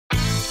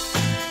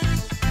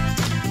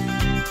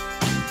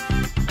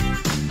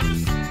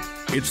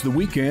It's the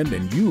weekend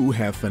and you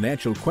have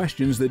financial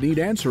questions that need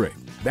answering.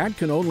 That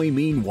can only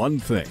mean one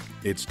thing.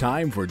 It's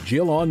time for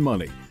Jill on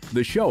Money,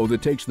 the show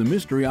that takes the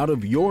mystery out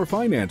of your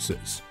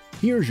finances.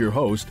 Here's your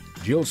host,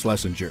 Jill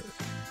Schlesinger.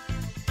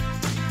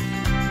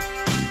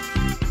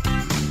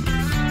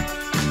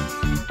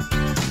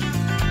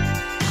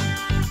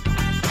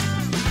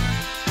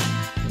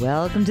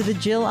 Welcome to the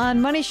Jill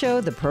on Money Show,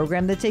 the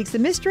program that takes the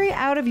mystery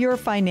out of your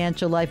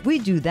financial life. We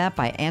do that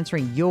by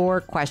answering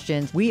your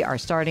questions. We are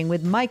starting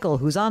with Michael,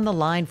 who's on the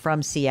line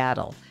from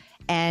Seattle.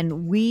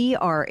 And we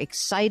are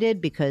excited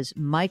because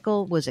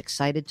Michael was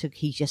excited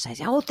he just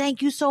says, oh,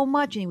 thank you so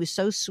much. And he was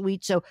so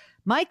sweet. So,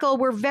 Michael,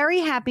 we're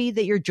very happy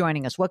that you're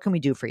joining us. What can we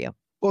do for you?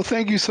 Well,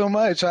 thank you so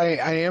much. I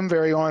am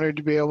very honored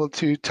to be able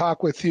to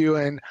talk with you.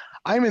 And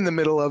I'm in the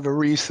middle of a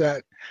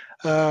reset.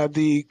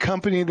 The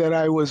company that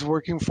I was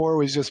working for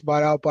was just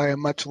bought out by a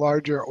much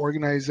larger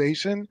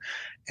organization,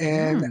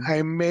 and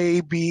I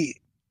may be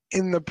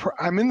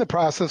I'm in the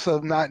process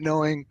of not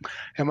knowing,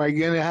 am I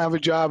going to have a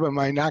job? Am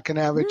I not going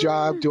to have a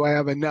job? Do I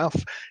have enough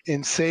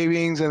in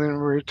savings and in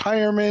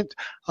retirement?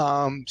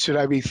 Should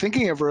I be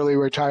thinking of early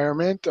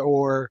retirement,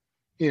 or,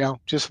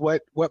 just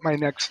what my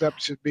next step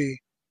should be?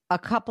 A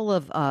couple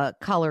of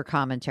color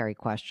commentary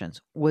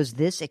questions. Was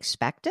this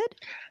expected?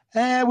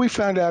 We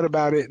found out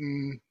about it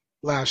in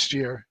last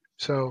year.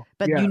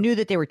 But you knew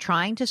that they were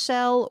trying to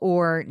sell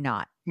or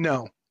not?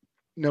 No,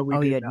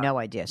 you had no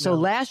idea. So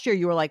last year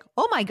you were like,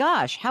 oh my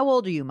gosh, how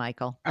old are you,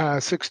 Michael?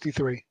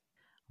 63.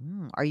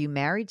 Are you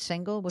married,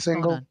 single? What's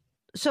single. Going on?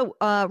 So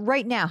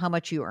right now, how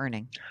much are you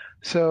earning?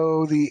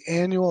 So the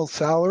annual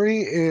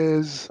salary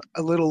is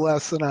a little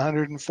less than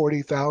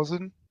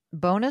 $140,000.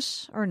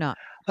 Bonus or not?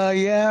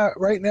 Yeah,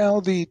 right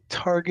now the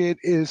target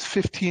is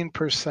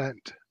 15%.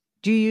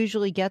 Do you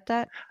usually get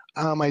that?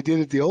 I did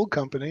at the old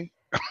company.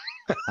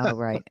 Oh,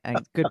 right.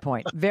 Good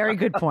point. Very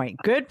good point.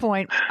 Good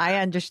point. I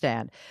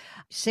understand.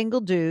 Single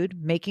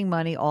dude making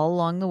money all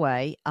along the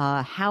way.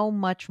 How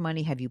much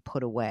money have you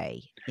put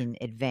away in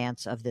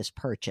advance of this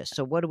purchase?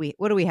 So what do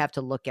we have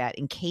to look at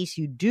in case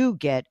you do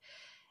get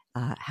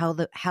how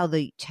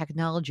the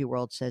technology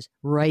world says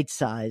right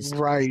sized?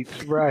 Right.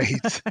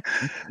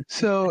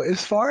 So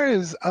as far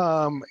as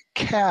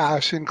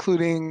cash,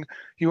 including,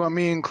 you want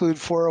me to include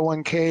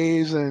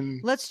 401ks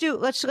and let's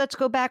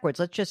go backwards.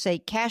 Let's just say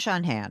cash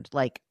on hand,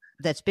 like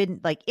that's been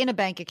like in a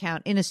bank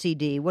account, in a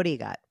CD. What do you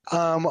got?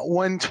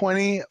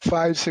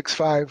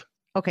 120,565.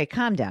 Okay,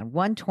 calm down.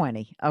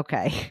 120.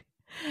 Okay.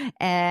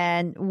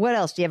 And what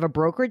else? Do you have a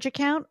brokerage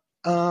account?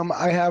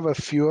 I have a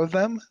few of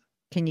them.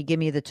 Can you give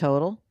me the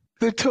total?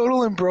 The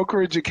total in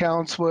brokerage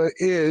accounts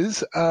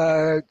is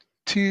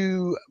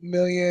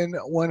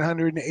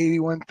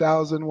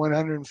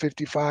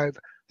 $2,181,155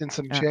 and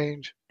some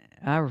change.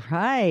 All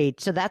right.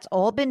 So that's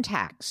all been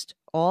taxed,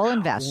 all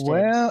invested.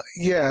 Well,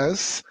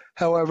 yes.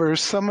 However,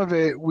 some of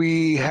it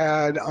we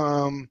had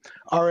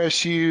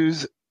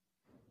RSUs,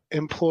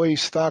 employee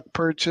stock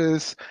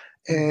purchase,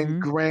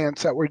 and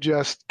grants that were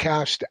just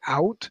cashed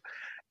out.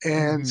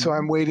 And so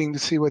I'm waiting to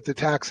see what the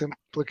tax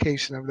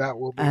implication of that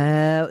will be.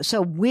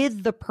 So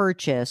with the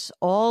purchase,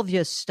 all of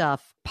your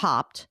stuff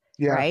popped,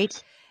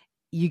 right?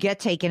 You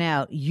get taken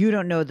out. You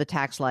don't know the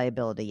tax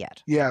liability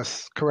yet.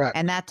 Yes, correct.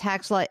 And that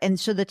and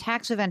so the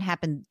tax event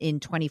happened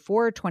in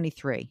 24 or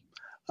 23?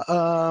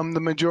 The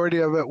majority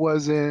of it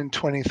was in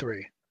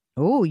 23.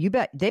 Oh,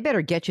 they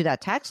better get you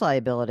that tax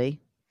liability.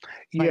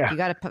 Yeah. You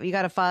got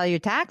to file your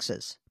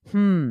taxes.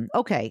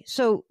 Okay.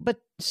 So,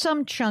 but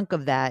some chunk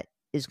of that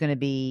is going to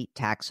be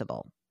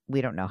taxable. We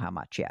don't know how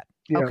much yet.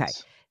 Yes. Okay.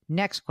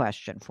 Next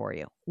question for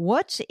you.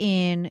 What's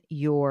in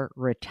your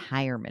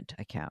retirement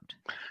account?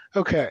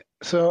 Okay.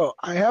 So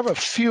I have a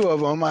few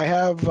of them. I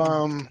have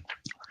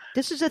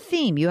This is a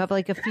theme. You have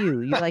like a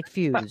few. You like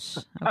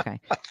fews. Okay.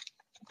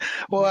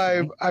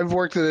 Well, I've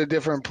worked at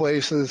different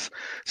places.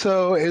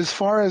 So as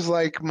far as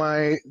like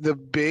the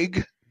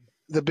big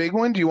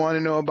one, do you want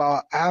to know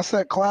about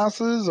asset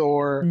classes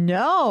or?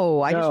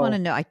 No, I just want to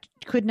know. I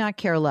could not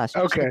care less.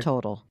 What's the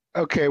total?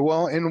 Okay.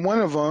 Well, in one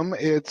of them,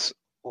 it's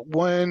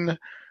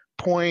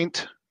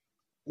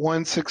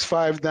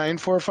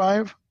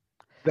 1.165945.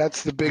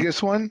 That's the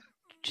biggest one.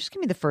 Just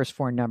give me the first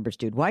four numbers,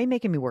 dude. Why are you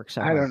making me work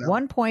so hard? I don't know.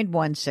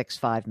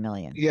 1.165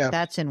 million. Yeah.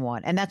 That's in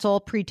one. And that's all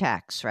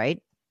pre-tax,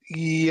 right?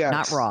 Yes.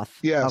 Not Roth.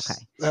 Yes.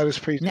 Okay. That is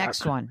pre-tax.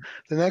 Next one.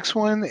 The next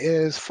one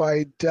is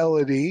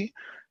Fidelity,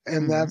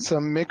 and that's a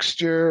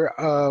mixture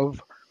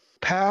of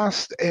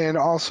past and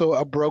also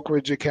a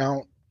brokerage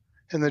account.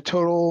 And the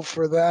total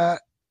for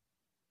that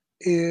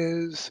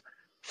is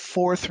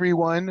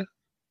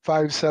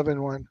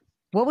 431,571.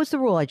 What was the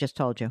rule I just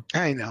told you?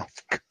 I know.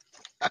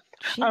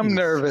 Jeez. I'm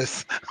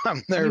nervous.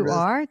 You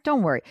are?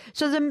 Don't worry.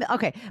 So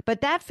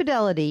but that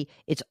Fidelity,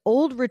 it's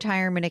old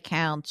retirement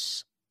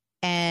accounts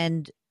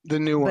and the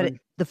new one.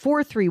 The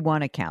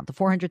 431 account, the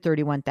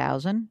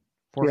 431,000,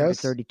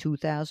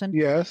 432,000.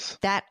 Yes.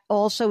 That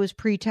also is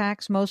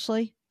pre-tax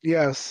mostly?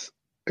 Yes.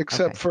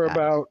 Except for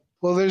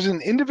there's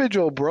an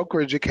individual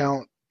brokerage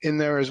account in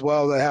there as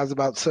well that has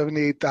about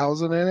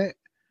 78,000 in it.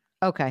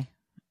 Okay.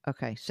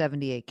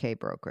 78K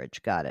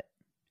brokerage. Got it.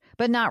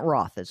 But not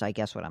Roth is, I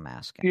guess, what I'm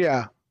asking.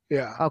 Yeah.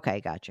 Yeah.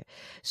 Okay, gotcha.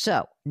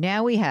 So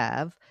now we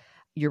have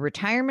your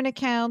retirement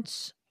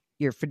accounts,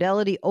 your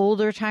Fidelity old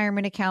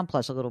retirement account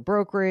plus a little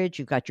brokerage.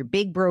 You've got your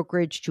big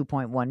brokerage,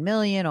 2.1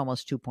 million,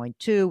 almost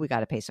 2.2. We got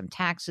to pay some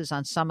taxes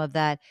on some of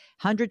that.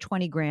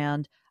 120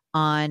 grand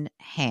on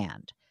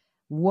hand.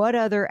 What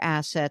other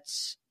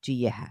assets do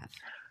you have?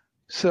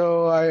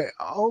 So I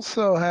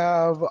also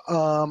have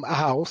a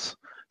house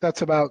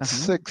that's about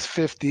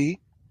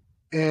 650,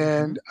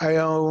 and I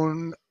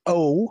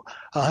owe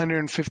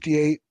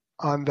 158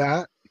 on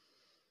that.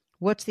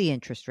 What's the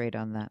interest rate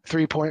on that?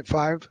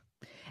 3.5.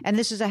 And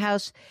this is a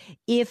house.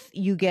 If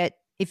you get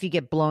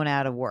blown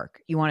out of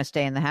work, you want to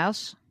stay in the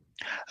house?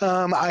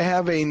 I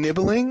have a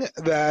nibbling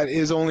that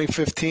is only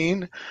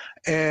 15,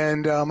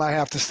 and I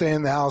have to stay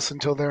in the house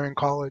until they're in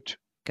college.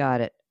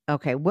 Got it.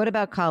 Okay. What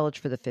about college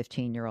for the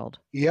 15-year-old?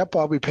 Yep,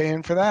 I'll be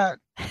paying for that.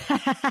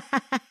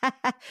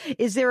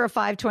 Is there a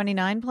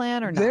 529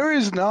 plan or not? There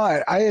is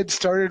not. I had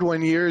started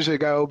one years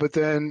ago, but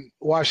then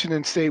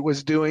Washington State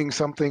was doing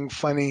something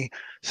funny,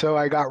 so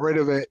I got rid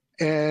of it.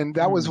 And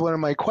that was one of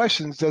my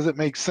questions. Does it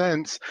make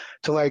sense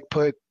to like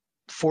put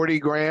 40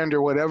 grand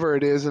or whatever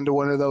it is into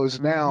one of those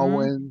now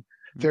when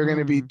they're going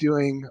to be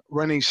doing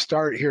running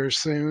start here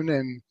soon?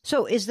 And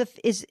so is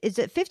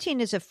it 15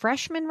 is a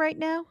freshman right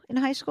now in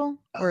high school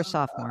or a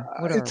sophomore?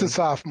 It's a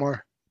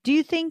sophomore. Do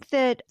you think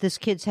that this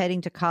kid's heading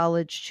to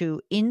college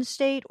to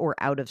in-state or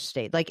out of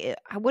state? Like,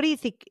 what do you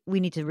think we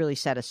need to really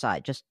set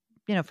aside just,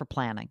 for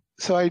planning?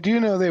 So I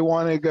do know they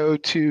want to go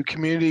to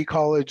community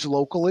college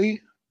locally.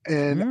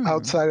 And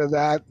outside of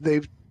that,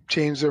 they've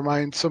changed their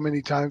mind so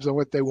many times on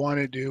what they want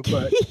to do.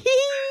 But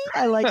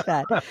I like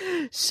that.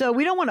 So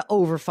we don't want to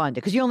overfund it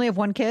because you only have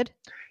one kid?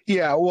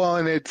 Yeah. Well,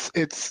 and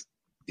it's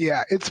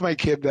my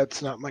kid.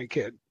 That's not my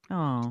kid.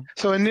 Oh.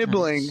 So a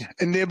nibbling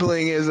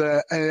is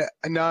a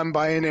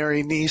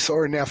non-binary niece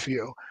or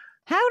nephew.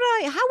 How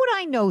would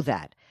I know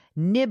that?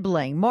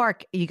 Nibbling.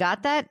 Mark, you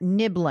got that?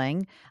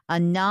 Nibbling, a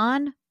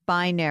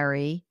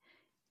non-binary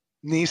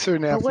niece or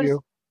nephew.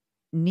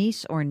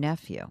 Niece or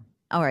nephew.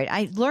 All right.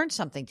 I learned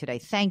something today.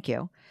 Thank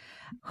you.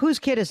 Whose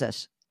kid is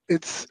this?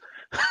 It's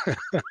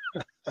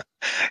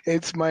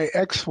it's my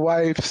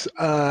ex-wife's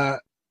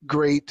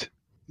great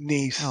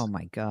niece. Oh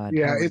my God.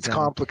 Yeah, it's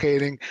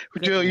complicating.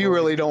 Jill, you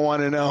really don't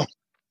want to know.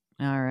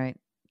 All right.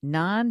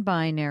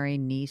 Non-binary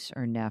niece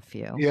or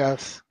nephew.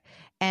 Yes.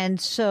 And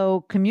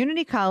so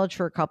community college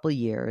for a couple of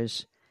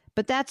years,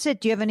 but that's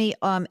it. Do you have any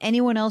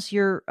anyone else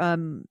you're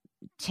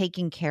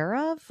taking care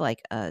of?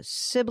 Like a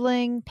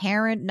sibling,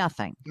 parent,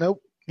 nothing?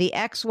 Nope. The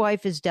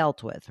ex-wife is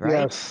dealt with, right?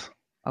 Yes.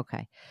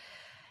 Okay.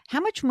 How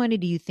much money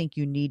do you think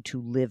you need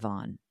to live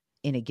on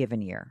in a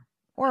given year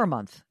or a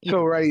month?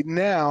 So right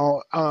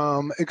now,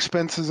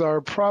 expenses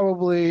are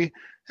probably,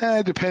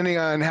 depending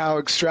on how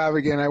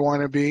extravagant I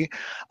want to be,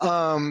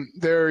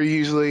 they're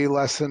usually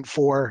less than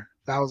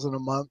 $4,000 a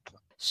month.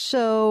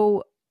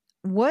 So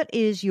what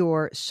is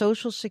your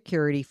Social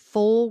Security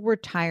full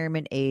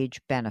retirement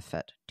age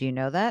benefit? Do you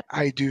know that?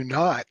 I do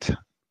not.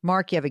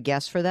 Mark, you have a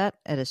guess for that?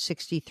 At a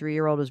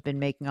 63-year-old who's been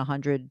making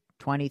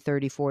 120,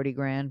 30, 40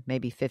 grand,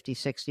 maybe 50,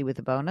 60 with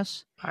a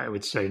bonus? I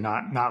would say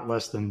not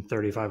less than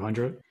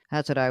 3,500.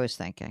 That's what I was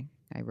thinking.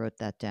 I wrote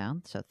that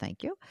down, so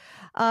thank you.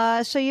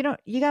 So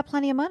you got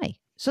plenty of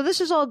money. So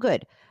this is all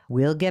good.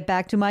 We'll get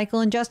back to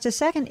Michael in just a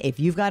second. If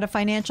you've got a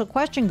financial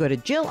question, go to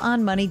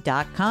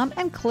JillOnMoney.com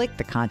and click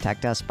the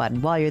Contact Us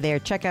button. While you're there,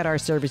 check out our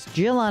service,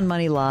 Jill on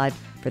Money Live.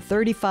 For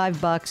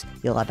 $35,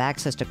 you'll have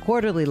access to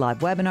quarterly live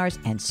webinars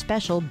and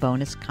special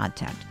bonus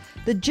content.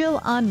 The Jill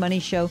on Money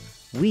Show.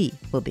 We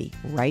will be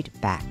right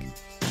back.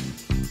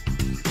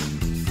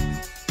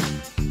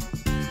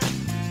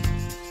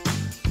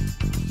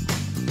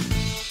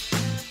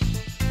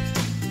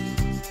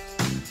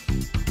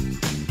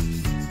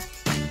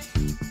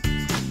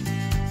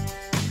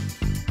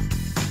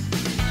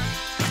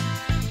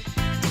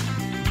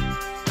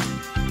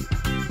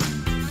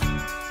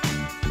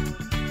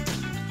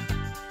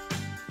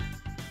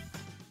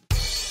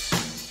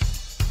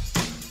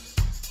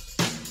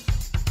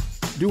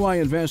 Do I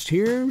invest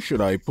here? Should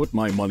I put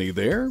my money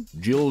there?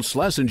 Jill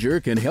Schlesinger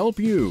can help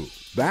you.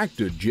 Back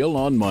to Jill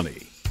on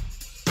Money.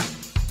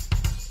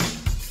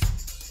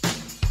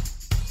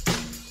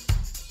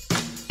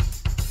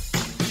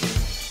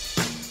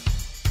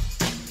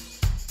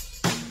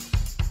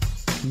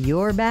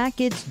 You're back.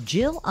 It's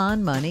Jill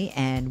on Money,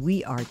 and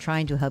we are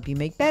trying to help you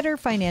make better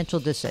financial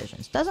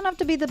decisions. Doesn't have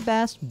to be the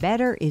best.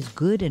 Better is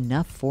good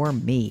enough for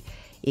me.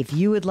 If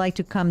you would like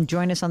to come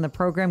join us on the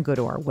program, go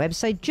to our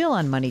website,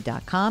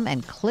 JillOnMoney.com,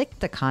 and click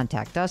the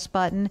Contact Us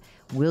button.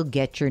 We'll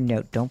get your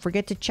note. Don't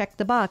forget to check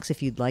the box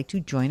if you'd like to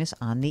join us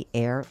on the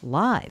air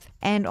live.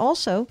 And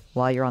also,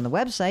 while you're on the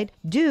website,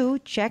 do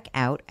check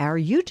out our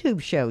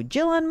YouTube show,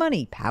 Jill on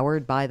Money,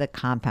 powered by The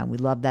Compound. We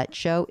love that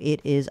show.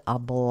 It is a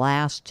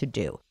blast to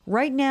do.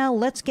 Right now,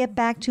 let's get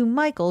back to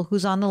Michael,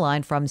 who's on the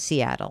line from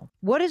Seattle.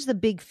 What is the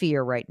big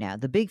fear right now?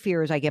 The big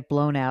fear is I get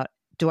blown out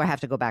do I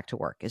have to go back to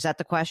work? Is that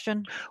the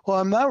question? Well,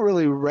 I'm not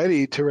really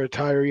ready to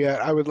retire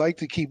yet. I would like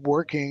to keep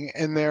working,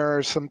 and there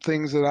are some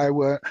things that I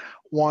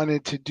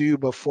wanted to do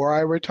before I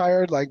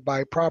retired, like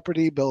buy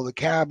property, build a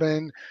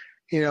cabin.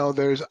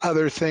 There's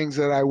other things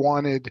that I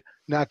wanted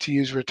not to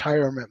use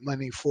retirement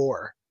money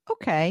for.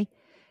 Okay.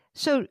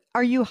 So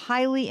are you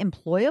highly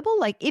employable?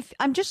 Like if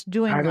I'm just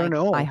doing I don't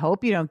know. I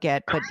hope you don't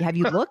get, but have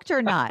you looked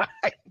or not?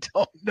 I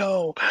don't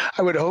know.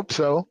 I would hope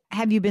so.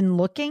 Have you been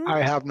looking?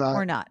 I have not.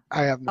 Or not?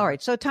 I have not. All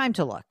right. So time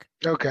to look.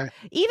 Okay.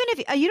 Even if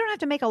you don't have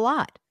to make a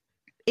lot.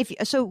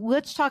 So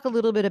let's talk a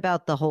little bit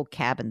about the whole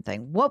cabin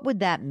thing. What would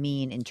that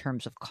mean in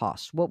terms of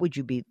cost? What would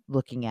you be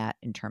looking at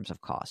in terms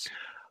of cost?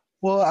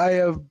 Well, I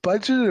have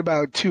budgeted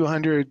about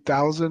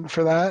 $200,000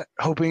 for that,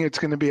 hoping it's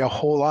going to be a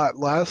whole lot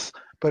less.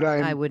 But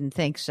I wouldn't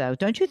think so.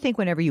 Don't you think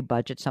whenever you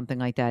budget something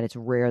like that, it's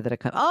rare that it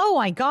comes? Oh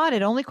my God!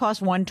 It only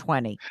costs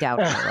 $120.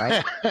 Doubtful,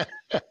 right?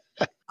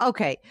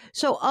 Okay.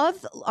 So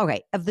of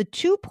the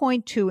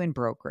 2.2 in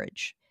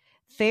brokerage,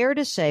 fair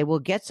to say we'll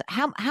get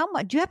how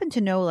much? Do you happen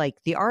to know like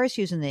the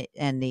RSUs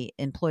and the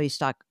employee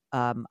stock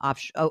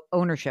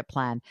ownership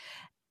plan?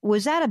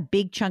 Was that a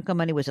big chunk of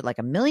money? Was it like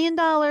 $1 million?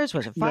 Was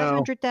it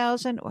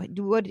 500,000?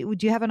 What do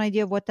you have an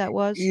idea of what that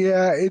was?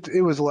 Yeah,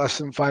 it was less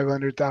than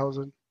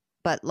 500,000.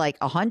 But like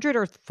 100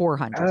 or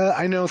 400?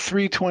 I know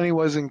 320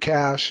 was in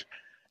cash,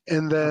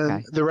 and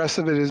then the rest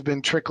of it has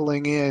been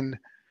trickling in.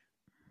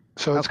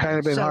 So it's kind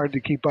of been hard to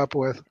keep up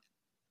with.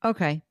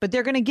 Okay. But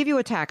they're going to give you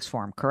a tax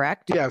form,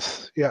 correct?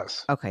 Yes.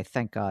 Okay.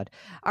 Thank God.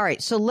 All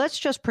right. So let's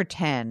just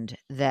pretend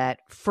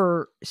that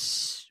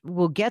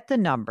we'll get the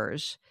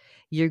numbers.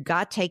 You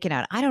got taken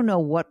out. I don't know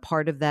what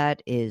part of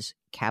that is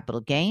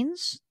capital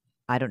gains.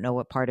 I don't know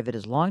what part of it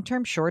is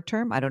long-term,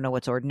 short-term. I don't know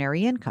what's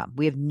ordinary income.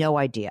 We have no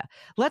idea.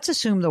 Let's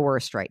assume the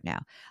worst right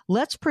now.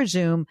 Let's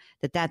presume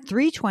that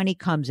 320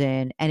 comes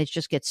in and it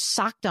just gets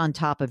socked on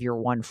top of your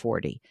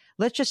 140.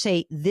 Let's just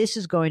say this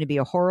is going to be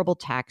a horrible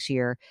tax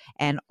year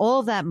and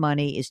all of that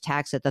money is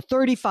taxed at the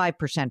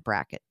 35%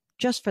 bracket,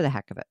 just for the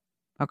heck of it.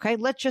 Okay,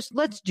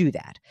 let's do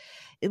that,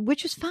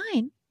 which is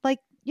fine. Like,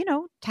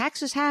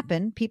 taxes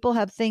happen. People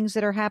have things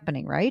that are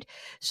happening, right?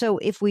 So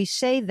if we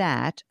say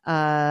that,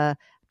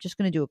 just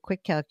going to do a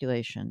quick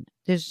calculation.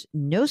 There's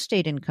no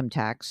state income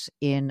tax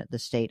in the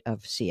state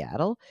of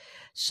Seattle.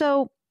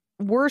 So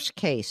worst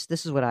case,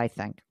 this is what I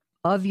think.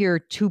 Of your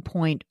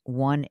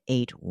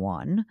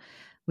 2.181,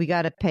 we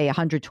got to pay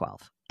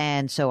 112.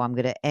 And so I'm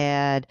going to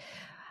add,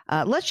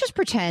 let's just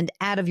pretend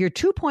out of your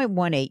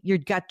 2.18,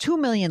 you've got 2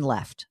 million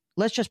left.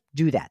 Let's just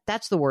do that.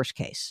 That's the worst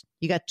case.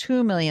 You got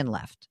 2 million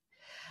left,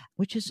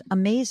 which is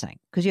amazing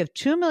because you have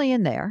 2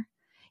 million there.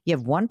 You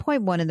have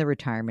 1.1 in the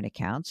retirement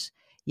accounts.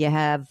 You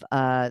have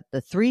the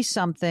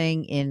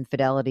 3-something in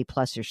Fidelity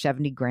plus your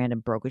 70 grand in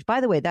brokerage.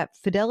 By the way, that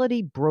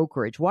Fidelity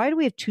brokerage, why do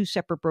we have 2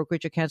 separate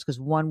brokerage accounts? Because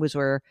one was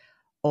where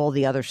all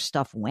the other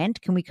stuff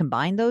went. Can we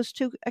combine those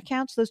 2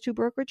 accounts, those 2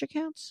 brokerage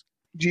accounts?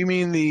 Do you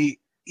mean the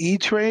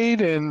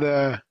E-Trade and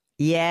the...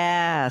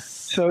 Yes.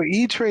 So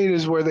E-Trade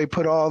is where they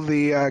put all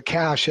the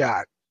cash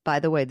at. By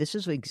the way, this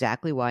is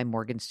exactly why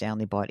Morgan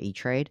Stanley bought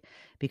E-Trade,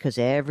 because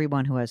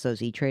everyone who has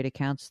those E-Trade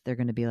accounts, they're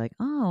going to be like,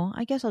 oh,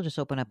 I guess I'll just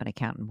open up an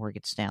account in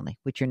Morgan Stanley,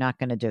 which you're not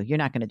going to do. You're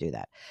not going to do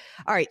that.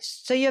 All right.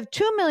 So you have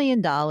 $2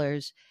 million.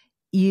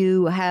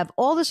 You have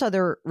all this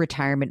other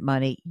retirement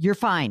money. You're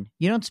fine.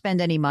 You don't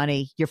spend any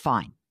money. You're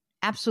fine.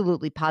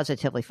 Absolutely,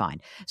 positively fine.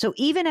 So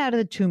even out of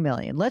the 2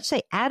 million, let's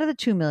say out of the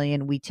 2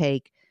 million, we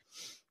take,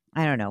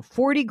 I don't know,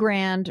 40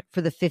 grand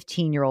for the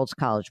 15-year-old's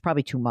college,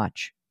 probably too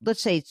much.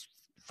 Let's say it's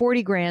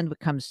 40 grand what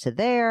comes to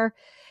there.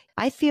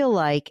 I feel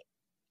like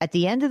at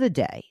the end of the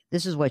day,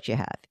 this is what you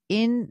have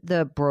in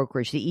the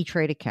brokerage, the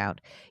E-Trade account.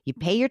 You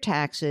pay your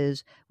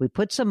taxes. We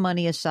put some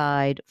money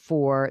aside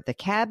for the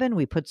cabin.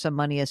 We put some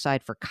money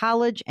aside for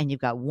college, and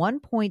you've got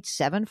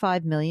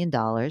 $1.75 million.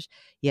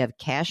 You have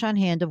cash on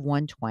hand of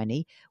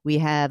 $120. We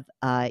have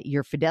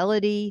your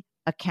Fidelity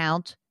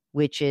account,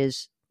 which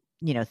is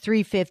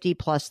 $350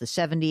 plus the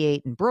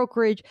 $78 in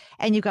brokerage,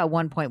 and you've got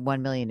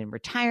 $1.1 million in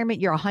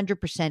retirement. You're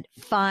 100%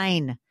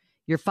 fine.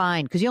 You're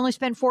fine because you only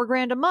spend $4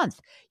 grand a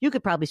month. You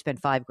could probably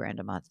spend $5 grand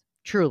a month.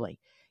 Truly,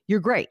 you're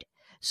great.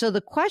 So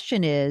the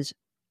question is,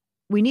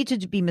 we need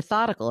to be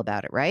methodical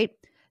about it, right?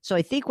 So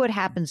I think what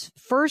happens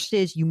first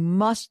is you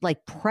must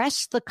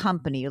press the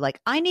company. You're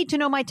like, I need to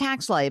know my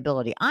tax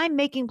liability. I'm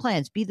making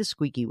plans. Be the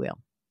squeaky wheel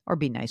or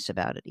be nice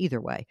about it. Either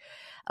way.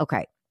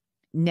 Okay.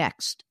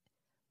 Next,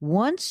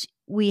 once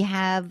we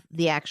have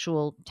the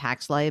actual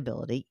tax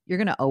liability, you're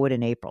going to owe it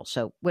in April.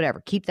 So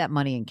whatever, keep that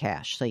money in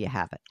cash so you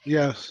have it.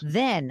 Yes.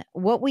 Then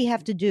what we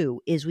have to do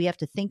is we have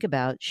to think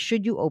about,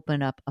 should you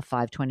open up a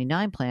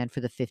 529 plan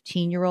for the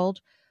 15-year-old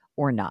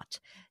or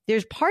not?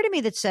 There's part of me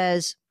that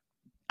says,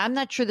 I'm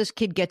not sure this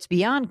kid gets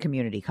beyond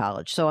community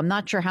college. So I'm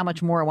not sure how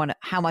much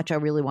I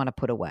really want to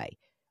put away.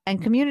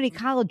 And community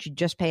college, you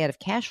just pay out of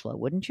cash flow,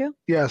 wouldn't you?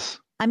 Yes.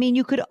 I mean,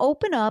 you could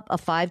open up a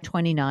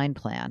 529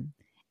 plan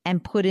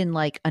and put in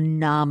a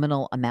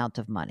nominal amount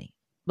of money.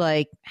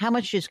 Like, how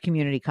much is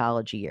community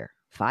college a year?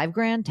 $5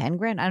 grand, $10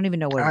 grand? I don't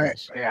even know what it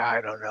is. Yeah, I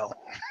don't know.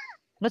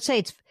 Let's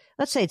say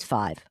Let's say it's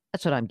 5.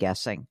 That's what I'm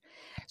guessing.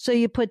 So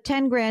you put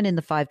 10 grand in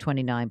the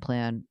 529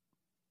 plan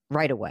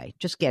right away.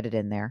 Just get it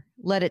in there.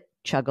 Let it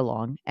chug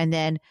along. And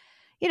then,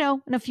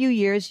 in a few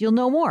years, you'll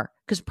know more,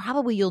 because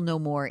probably you'll know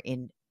more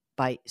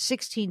by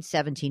 16,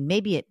 17,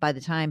 maybe by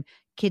the time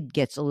kid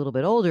gets a little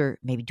bit older,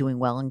 maybe doing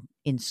well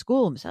in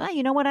school. And say,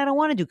 you know what? I don't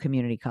want to do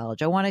community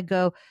college. I want to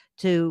go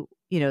to,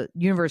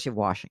 University of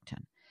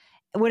Washington,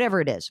 whatever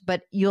it is.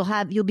 But you'll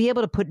be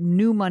able to put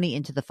new money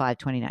into the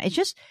 529. It's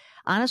just,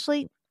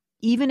 honestly,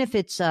 even if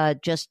it's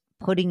just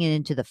putting it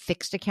into the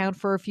fixed account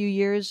for a few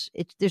years,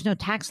 there's no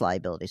tax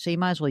liability. So you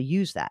might as well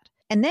use that.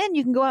 And then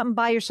you can go out and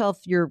buy yourself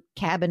your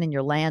cabin and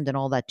your land and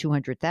all that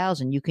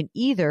 $200,000. You can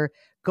either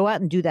go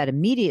out and do that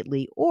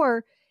immediately,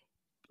 or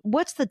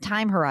what's the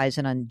time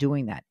horizon on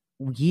doing that?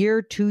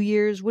 Year, 2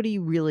 years? What do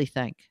you really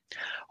think?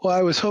 Well,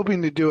 I was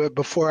hoping to do it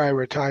before I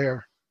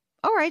retire.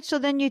 All right. So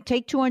then you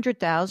take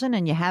 $200,000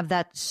 and you have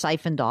that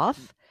siphoned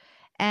off,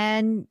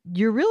 and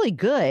you're really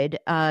good.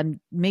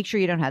 Make sure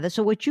you don't have that.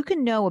 So what you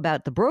can know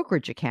about the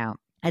brokerage account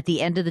at the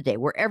end of the day,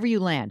 wherever you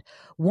land,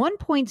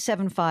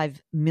 $1.75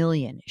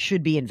 million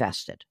should be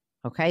invested.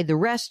 Okay. The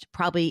rest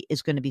probably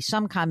is going to be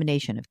some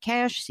combination of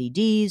cash,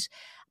 CDs,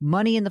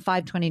 money in the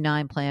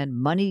 529 plan,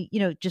 money,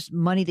 just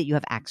money that you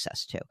have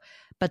access to.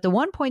 But the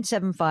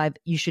 1.75,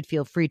 you should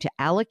feel free to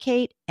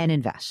allocate and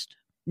invest.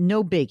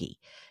 No biggie.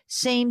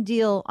 Same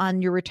deal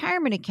on your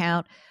retirement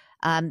account.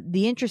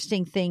 The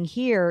interesting thing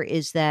here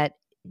is that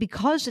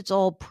because it's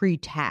all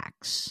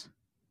pre-tax,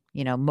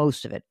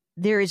 most of it,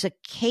 there is a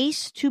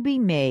case to be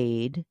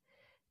made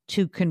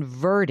to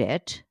convert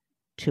it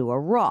to a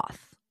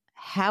Roth.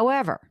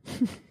 However,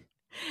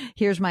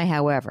 here's my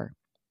however.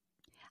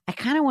 I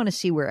kind of want to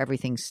see where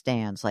everything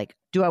stands. Like,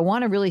 do I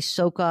want to really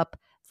soak up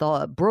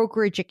the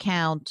brokerage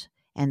account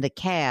and the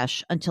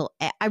cash until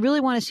I really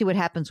want to see what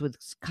happens with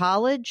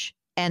college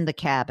and the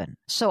cabin?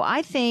 So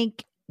I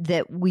think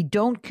that we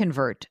don't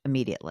convert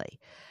immediately.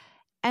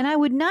 And I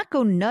would not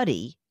go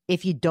nutty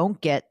if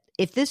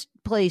this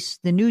place,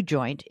 the new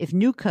joint, if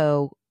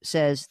Newco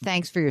says,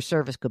 thanks for your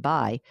service,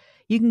 goodbye,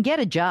 you can get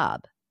a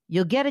job.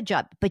 You'll get a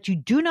job, but you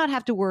do not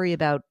have to worry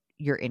about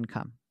your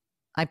income.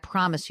 I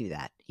promise you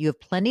that. You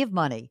have plenty of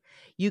money.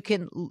 You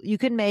can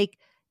make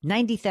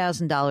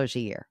 $90,000 a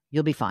year.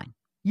 You'll be fine.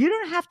 You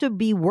don't have to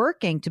be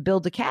working to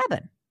build a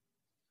cabin.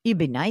 You'd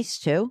be nice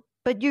to,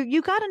 but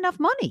you got enough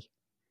money.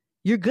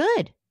 You're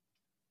good.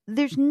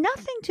 There's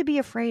nothing to be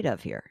afraid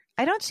of here.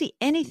 I don't see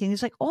anything.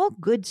 There's like all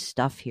good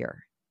stuff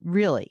here.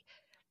 Really.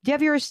 Do you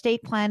have your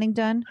estate planning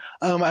done?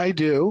 I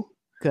do.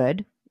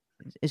 Good.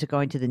 Is it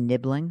going to the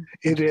nibbling?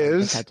 It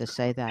is. I had to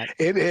say that.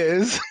 It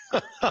is.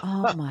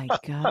 Oh my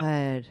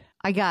God.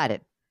 I got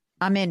it.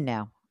 I'm in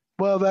now.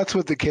 Well, that's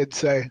what the kids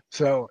say.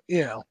 So,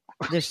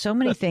 There's so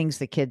many things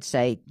the kids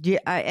say.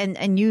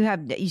 And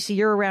you see,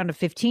 you're around a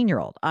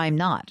 15-year-old. I'm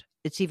not.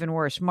 It's even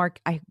worse. Mark,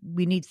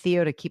 we need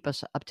Theo to keep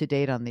us up to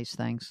date on these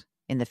things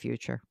in the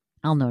future.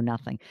 I'll know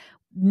nothing.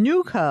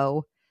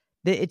 Newco,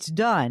 it's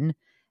done.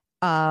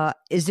 Have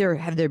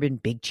there been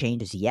big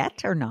changes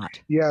yet or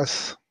not?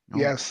 Yes. No.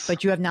 Yes.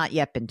 But you have not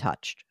yet been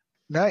touched.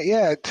 Not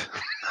yet.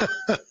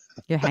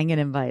 You're hanging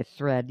in by a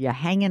thread. You're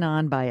hanging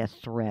on by a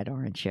thread,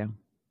 aren't you?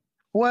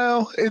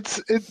 Well,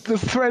 it's the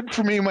thread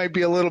for me might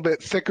be a little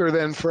bit thicker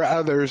than for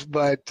others,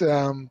 but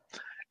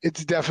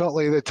it's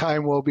definitely the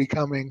time will be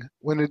coming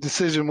when a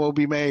decision will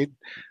be made.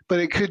 But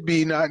it could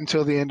be not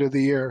until the end of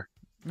the year.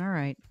 All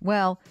right.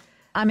 Well,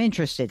 I'm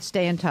interested.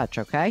 Stay in touch,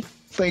 okay?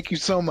 Thank you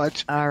so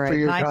much. All right. For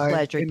your My time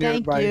pleasure. and your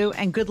Thank advice. you,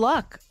 and good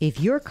luck.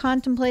 If you're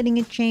contemplating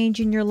a change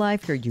in your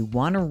life or you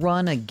want to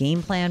run a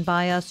game plan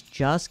by us,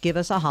 just give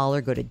us a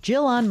holler. Go to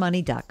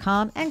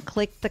JillOnMoney.com and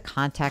click the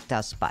Contact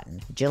Us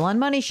button. Jill on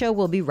Money Show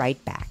will be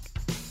right back.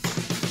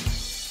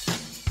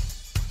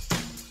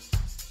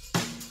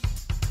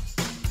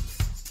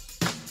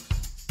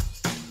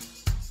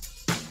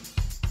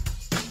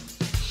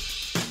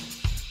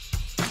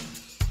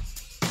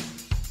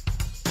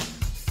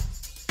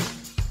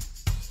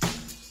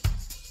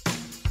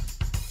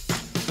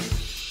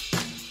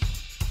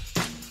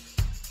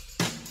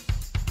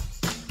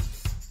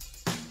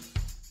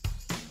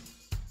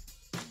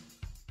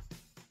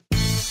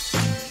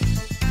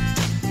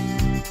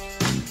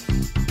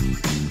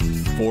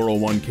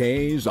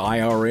 .401ks,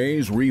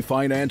 IRAs,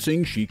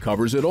 refinancing, she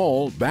covers it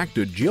all. Back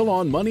to Jill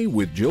on Money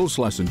with Jill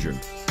Schlesinger.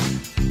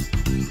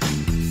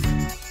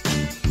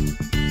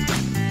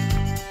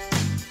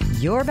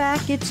 You're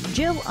back. It's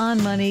Jill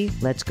on Money.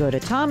 Let's go to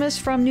Thomas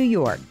from New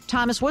York.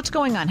 Thomas, what's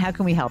going on? How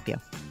can we help you?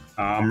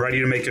 I'm ready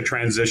to make a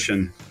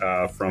transition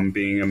from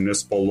being a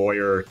municipal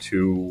lawyer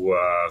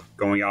to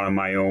going out on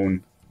my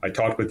own. I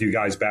talked with you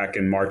guys back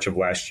in March of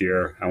last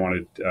year. I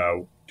wanted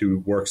to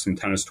work some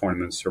tennis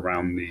tournaments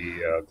around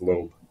the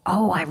globe.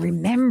 Oh, I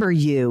remember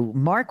you.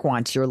 Mark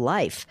wants your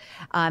life.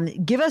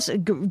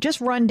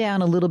 Just run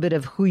down a little bit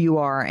of who you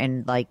are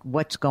and like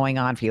what's going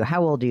on for you.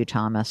 How old are you,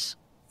 Thomas?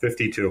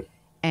 52.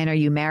 And are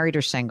you married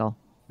or single?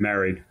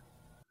 Married.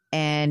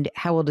 And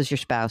how old is your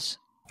spouse?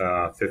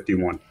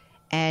 51.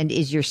 And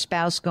is your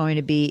spouse going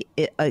to be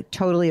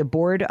totally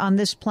aboard on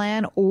this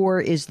plan,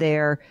 or is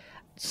there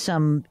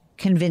some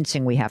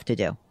convincing we have to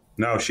do?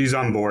 No, she's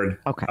on board.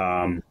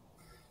 Okay.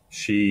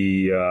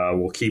 She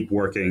will keep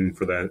working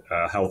for that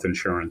health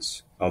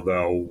insurance,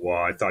 although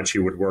I thought she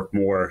would work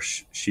more.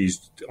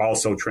 She's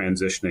also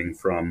transitioning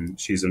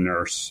she's a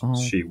nurse. Oh.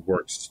 She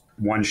works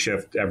one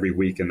shift every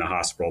week in the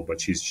hospital, but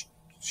she's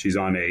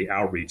on a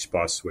outreach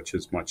bus, which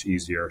is much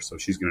easier. So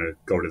she's going to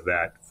go to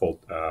that full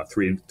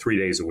 3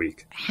 days a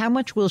week. How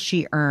much will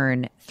she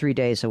earn 3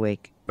 days a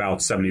week? About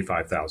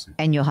 $75,000.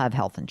 And you'll have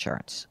health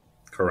insurance.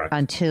 Correct.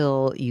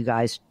 Until you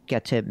guys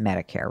get to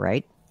Medicare,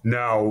 right?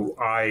 No,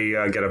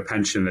 I get a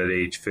pension at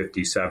age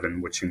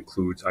 57, which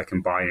includes I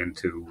can buy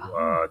into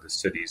the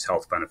city's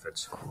health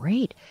benefits.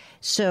 Great.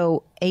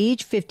 So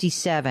age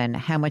 57,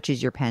 how much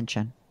is your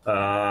pension?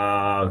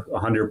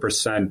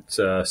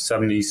 100%,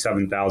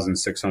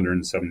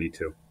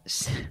 77,672.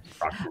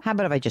 How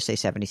about if I just say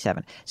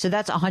 77? So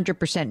that's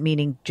 100%,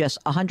 meaning just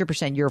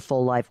 100% your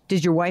full life.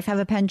 Does your wife have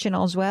a pension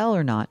as well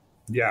or not?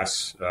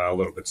 Yes, a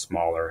little bit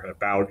smaller.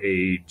 About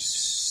age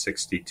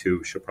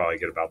 62, she'll probably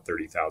get about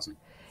 30,000.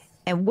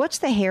 And what's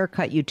the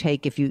haircut you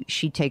take if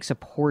she takes a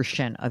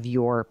portion of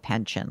your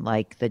pension,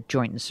 like the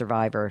joint and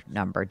survivor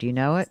number? Do you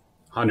know it?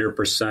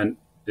 100%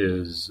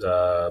 is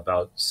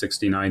about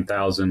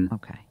 69,000.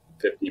 Okay.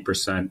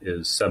 50%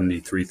 is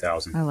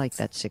 73,000. I like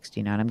that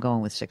 69. I'm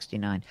going with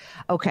 69.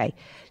 Okay.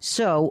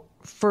 So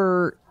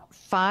for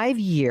 5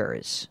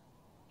 years,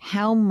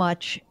 how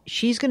much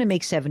she's going to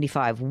make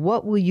 75?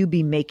 What will you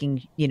be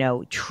making,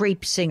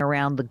 traipsing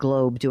around the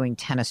globe doing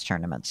tennis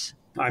tournaments?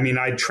 I mean,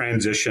 I'd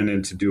transition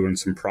into doing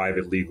some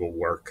private legal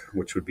work,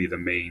 which would be the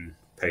main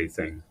pay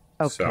thing.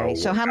 Okay.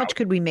 So how much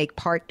could we make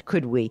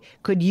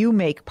could you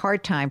make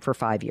part-time for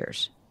 5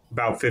 years?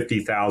 About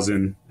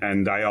 50,000.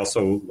 And I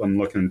also am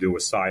looking to do a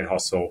side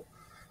hustle.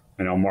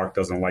 I know Mark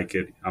doesn't like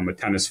it. I'm a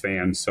tennis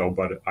fan,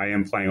 but I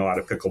am playing a lot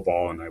of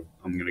pickleball, and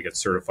I'm going to get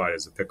certified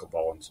as a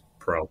pickleball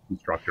pro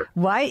instructor.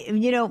 Why?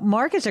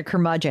 Mark is a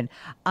curmudgeon.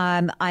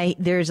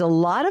 There's a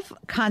lot of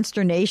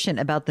consternation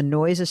about the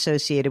noise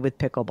associated with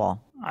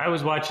pickleball. I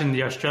was watching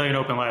the Australian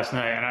Open last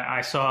night, and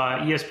I saw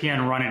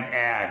ESPN run an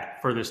ad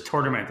for this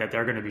tournament that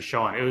they're going to be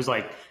showing. It was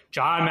like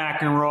John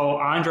McEnroe,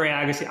 Andre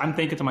Agassi. I'm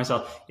thinking to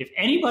myself, if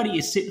anybody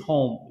is sitting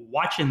home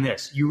watching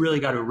this, you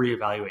really got to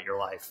reevaluate your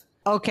life.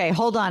 Okay,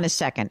 hold on a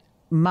second.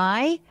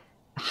 My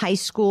high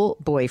school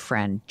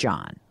boyfriend,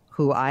 John,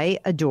 who I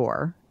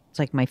adore, it's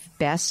like my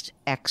best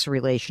ex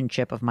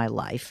relationship of my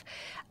life.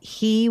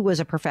 He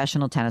was a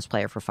professional tennis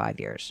player for 5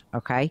 years,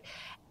 okay?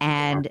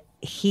 And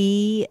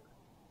he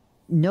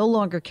no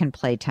longer can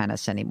play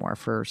tennis anymore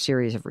for a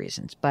series of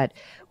reasons. But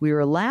we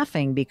were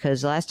laughing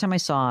because last time I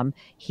saw him,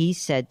 he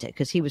said,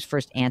 because he was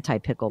first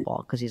anti-pickleball,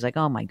 because he's like,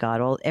 oh my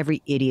God,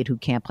 every idiot who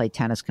can't play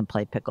tennis can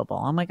play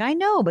pickleball. I'm like, I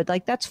know, but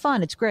that's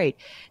fun. It's great.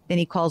 Then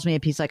he calls me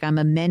up. He's like, I'm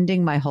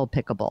amending my whole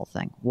pickleball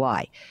thing.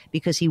 Why?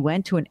 Because he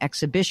went to an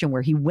exhibition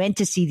where he went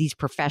to see these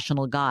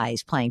professional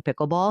guys playing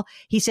pickleball.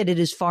 He said it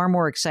is far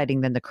more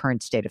exciting than the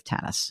current state of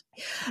tennis.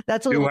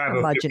 That's a little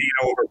curmudgeon. You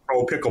have a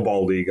pro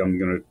pickleball league I'm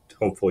going to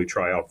hopefully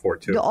try out for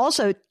too.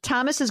 Also,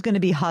 Thomas is going to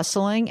be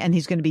hustling and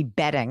he's going to be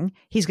betting.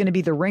 He's going to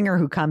be the ringer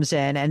who comes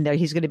in and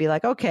he's going to be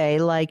like, okay,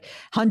 like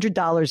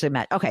 $100 a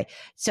match. Okay.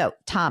 So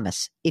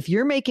Thomas, if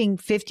you're making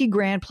 50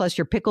 grand plus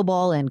your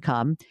pickleball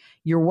income,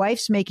 your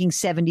wife's making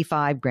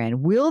 75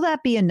 grand. Will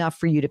that be enough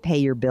for you to pay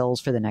your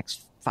bills for the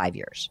next 5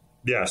 years?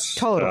 Yes.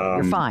 Total.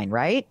 You're fine,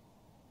 right?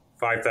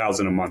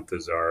 $5,000 a month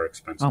is our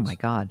expenses. Oh my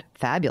God.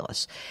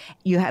 Fabulous.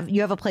 You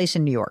have a place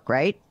in New York,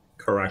 right?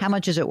 Correct. How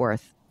much is it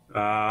worth?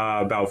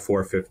 About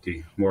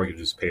 $450. Mortgage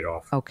is paid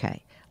off.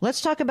 Okay.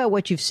 Let's talk about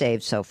what you've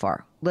saved so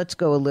far. Let's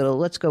go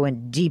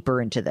in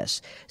deeper into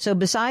this. So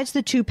besides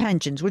the 2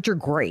 pensions, which are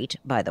great,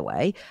 by the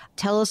way,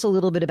 tell us a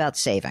little bit about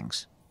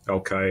savings.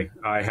 Okay.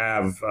 I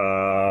have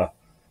about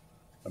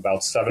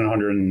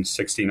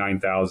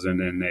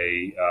 $769,000 in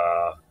a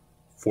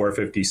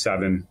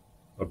 457.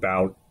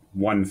 About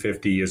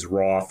 $150 is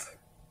Roth.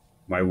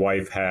 My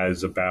wife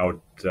has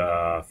about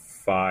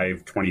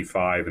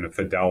 $525 in a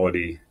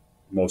Fidelity,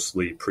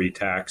 mostly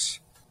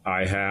pre-tax.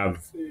 I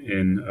have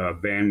in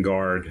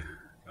Vanguard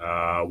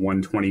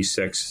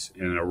 126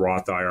 in a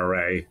Roth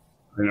IRA.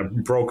 In a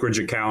brokerage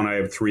account, I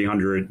have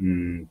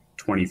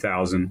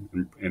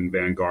 $320,000 in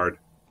Vanguard.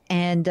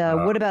 And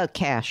what about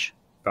cash?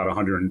 About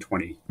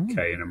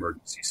 $120K in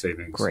emergency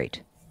savings.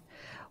 Great.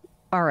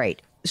 All right.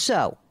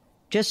 So,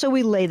 just so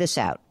we lay this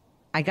out,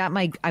 I've got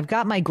my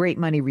great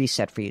money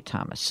reset for you,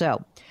 Thomas.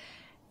 So,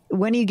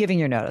 when are you giving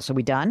your notice? Are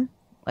we done?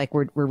 Like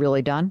we're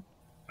really done?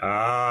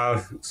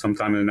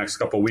 Sometime in the next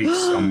couple of weeks.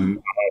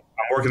 I'm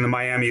working the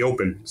Miami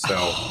Open,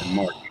 so in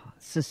March.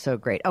 This is so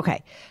great.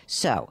 Okay,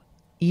 so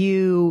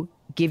you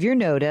give your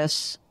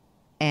notice,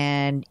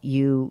 and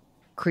you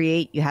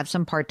have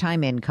some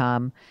part-time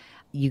income.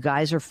 You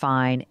guys are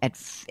fine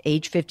at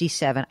age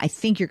 57. I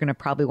think you're going to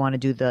probably want to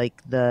do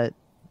the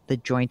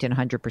joint in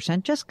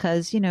 100%, just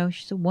because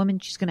she's a woman.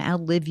 She's going to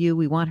outlive you.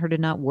 We want her to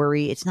not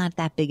worry. It's not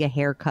that big a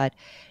haircut.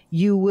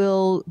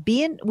 Will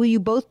you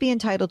both be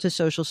entitled to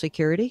Social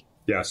Security?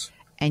 Yes.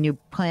 And you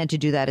plan to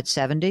do that at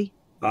 70?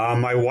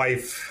 My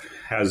wife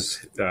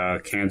has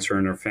cancer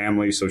in her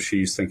family, so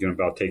she's thinking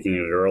about taking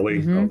it early,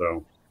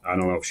 although I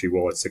don't know if she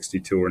will at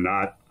 62 or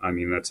not. I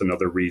mean, that's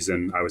another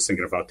reason I was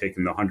thinking about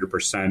taking the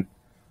 100%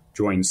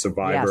 joint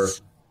survivor.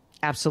 Yes,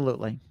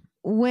 absolutely.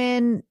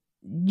 When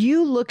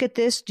you look at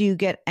this, do you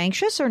get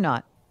anxious or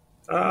not?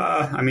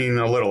 I mean,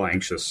 a little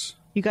anxious.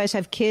 You guys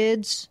have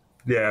kids?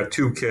 Yeah, I have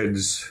 2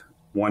 kids.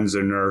 One's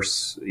a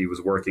nurse. He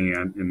was working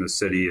in the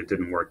city. It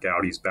didn't work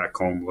out. He's back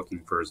home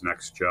looking for his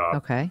next job.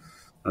 Okay.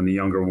 And the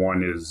younger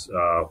one is,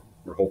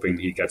 we're hoping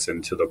he gets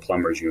into the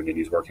plumbers union.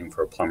 He's working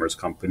for a plumbers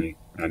company,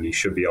 and he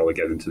should be able to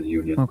get into the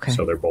union. Okay.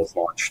 So they're both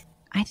launched.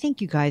 I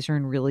think you guys are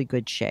in really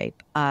good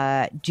shape.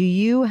 Do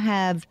you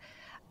have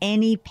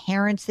any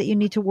parents that you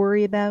need to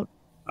worry about?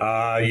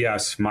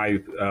 Yes, my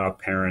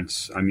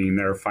parents, I mean,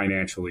 they're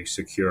financially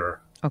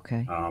secure.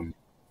 Okay.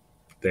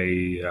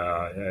 They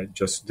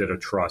just did a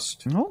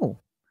trust. Oh.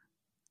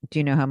 Do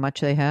you know how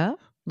much they have?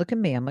 Look at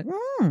me. I'm like,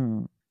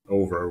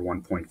 Over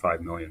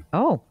 1.5 million.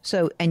 Oh,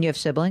 so, and you have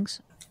siblings?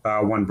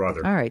 One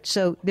brother. All right.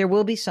 So there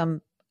will be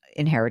some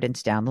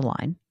inheritance down the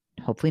line,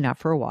 hopefully not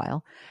for a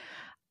while.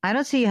 I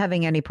don't see you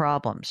having any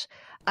problems.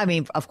 I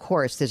mean, of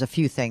course, there's a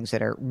few things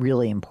that are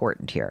really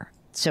important here.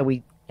 So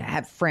we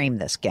have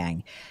framed this,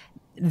 gang.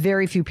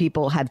 Very few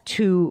people have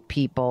 2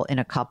 people in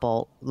a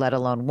couple, let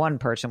alone one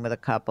person with a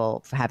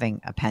couple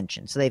having a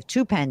pension. So they have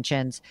 2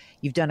 pensions.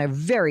 You've done a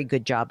very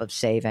good job of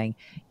saving.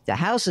 The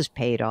house is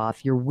paid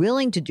off. You're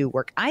willing to do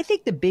work. I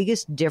think the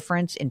biggest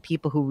difference in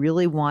people who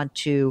really want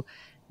to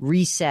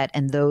reset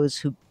and those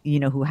who,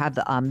 who have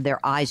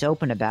their eyes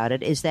open about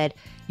it is that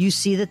you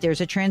see that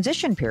there's a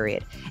transition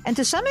period. And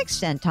to some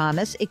extent,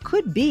 Thomas, it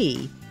could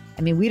be,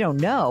 I mean, we don't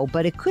know,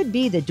 but it could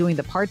be that doing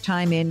the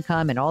part-time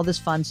income and all this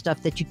fun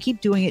stuff, that you keep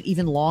doing it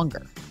even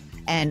longer.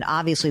 And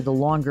obviously, the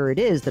longer it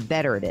is, the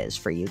better it is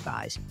for you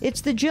guys.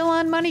 It's the Jill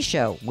on Money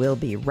Show. We'll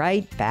be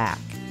right back.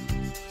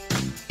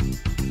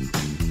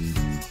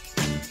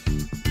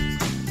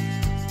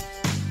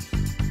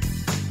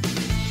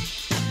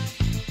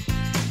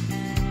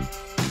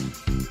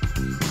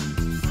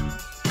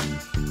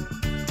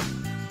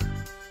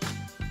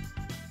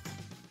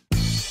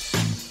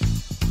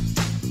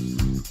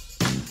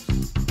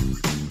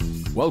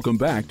 Welcome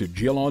back to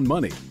Jill on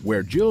Money,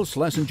 where Jill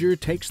Schlesinger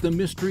takes the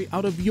mystery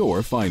out of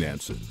your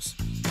finances.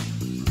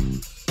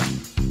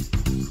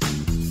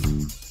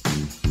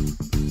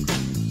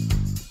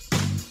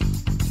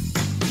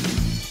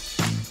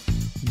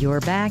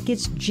 You're back.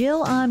 It's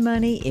Jill on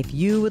Money. If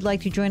you would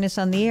like to join us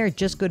on the air,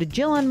 just go to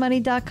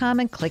JillOnMoney.com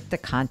and click the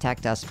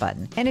Contact Us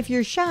button. And if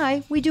you're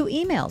shy, we do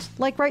emails,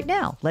 like right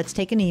now. Let's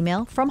take an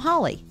email from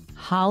Holly.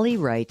 Holly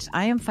writes,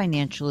 I am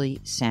financially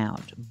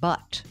sound,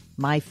 but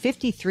my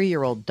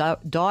 53-year-old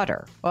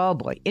daughter, oh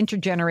boy,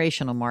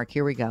 intergenerational, Mark,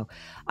 here we go.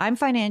 I'm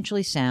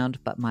financially sound,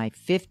 but my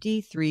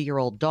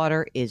 53-year-old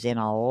daughter is in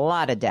a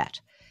lot of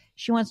debt.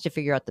 She wants to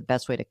figure out the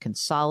best way to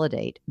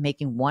consolidate,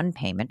 making one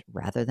payment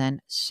rather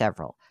than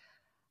several.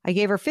 I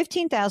gave her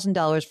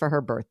 $15,000 for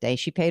her birthday.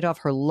 She paid off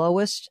her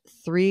lowest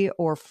 3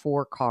 or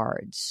 4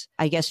 cards.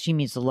 I guess she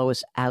means the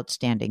lowest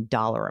outstanding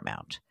dollar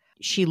amount.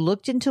 She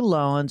looked into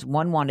loans.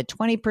 One wanted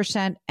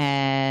 20%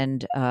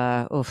 and,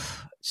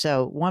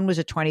 so one was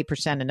at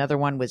 20%. Another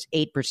one was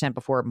 8%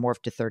 before it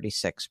morphed to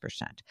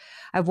 36%.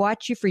 I've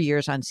watched you for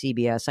years on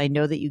CBS. I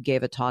know that you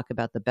gave a talk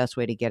about the best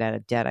way to get out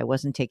of debt. I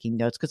wasn't taking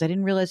notes because I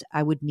didn't realize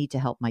I would need to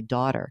help my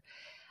daughter.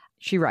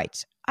 She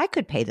writes, I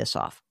could pay this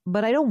off,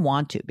 but I don't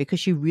want to because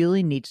she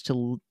really needs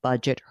to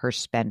budget her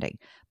spending.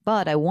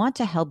 But I want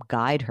to help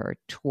guide her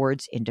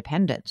towards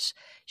independence.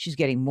 She's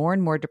getting more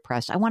and more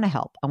depressed. I want to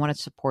help. I want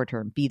to support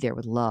her and be there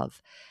with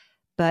love.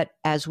 But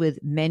as with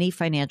many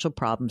financial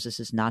problems, this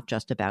is not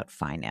just about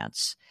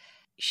finance.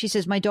 She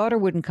says, my daughter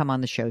wouldn't come on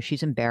the show.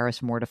 She's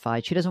embarrassed,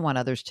 mortified. She doesn't want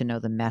others to know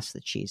the mess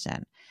that she's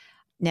in.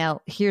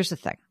 Now, here's the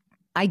thing.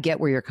 I get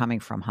where you're coming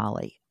from,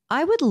 Holly.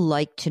 I would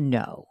like to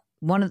know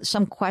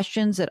some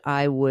questions that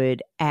I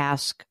would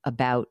ask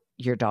about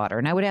your daughter.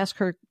 And I would ask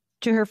her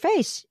to her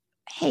face,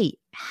 hey,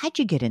 how'd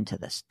you get into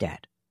this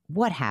debt?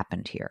 What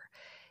happened here?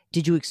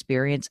 Did you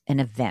experience an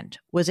event?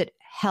 Was it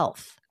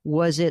health?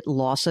 Was it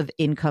loss of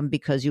income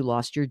because you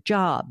lost your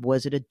job?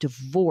 Was it a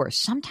divorce?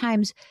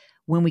 Sometimes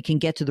when we can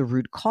get to the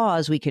root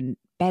cause, we can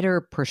better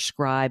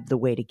prescribe the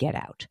way to get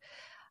out.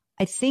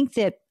 I think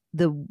that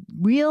the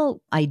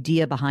real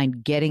idea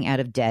behind getting out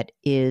of debt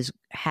is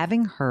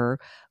having her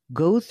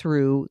go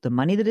through the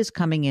money that is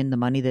coming in, the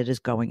money that is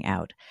going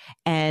out,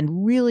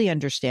 and really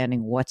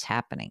understanding what's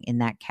happening in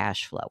that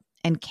cash flow.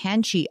 And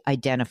can she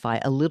identify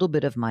a little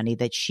bit of money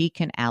that she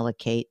can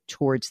allocate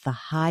towards the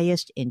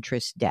highest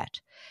interest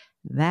debt?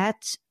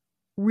 That's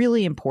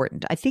really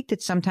important. I think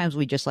that sometimes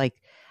we just I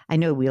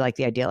know we like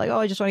the idea,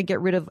 I just want to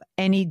get rid of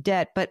any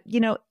debt. But,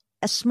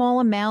 a small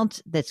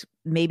amount that's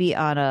maybe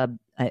on a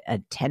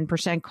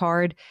 10%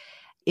 card,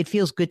 it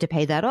feels good to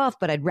pay that off,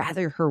 but I'd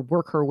rather her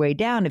work her way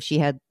down if she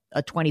had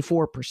a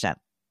 24%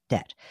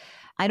 debt.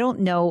 I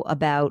don't know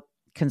about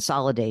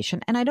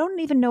consolidation, and I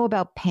don't even know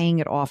about paying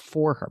it off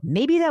for her.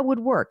 Maybe that would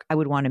work. I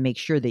would want to make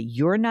sure that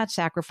you're not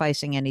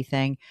sacrificing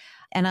anything.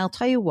 And I'll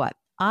tell you what,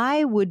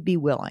 I would be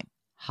willing,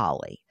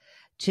 Holly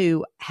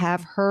to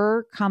have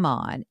her come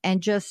on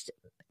and just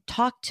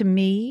talk to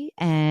me,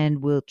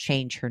 and we'll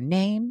change her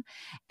name.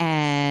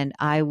 And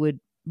I would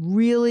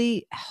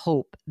really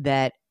hope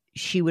that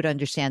she would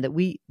understand that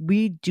we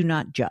do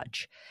not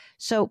judge.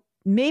 So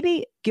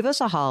maybe give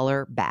us a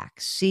holler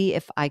back. See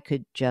if I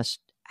could just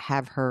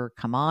have her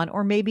come on,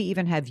 or maybe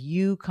even have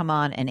you come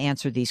on and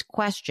answer these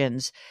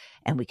questions,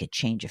 and we could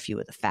change a few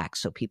of the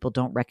facts so people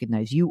don't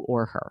recognize you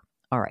or her.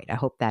 All right. I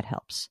hope that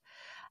helps.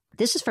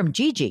 This is from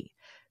Gigi.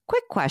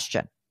 Quick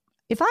question.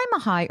 If I'm a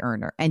high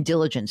earner and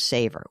diligent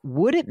saver,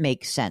 would it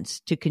make sense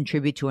to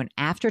contribute to an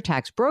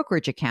after-tax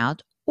brokerage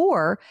account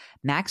or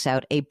max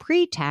out a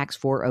pre-tax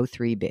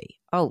 403b?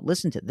 Oh,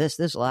 listen to this.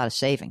 There's a lot of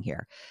saving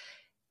here.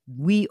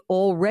 We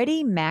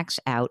already max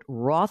out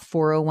Roth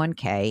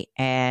 401k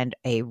and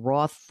a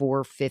Roth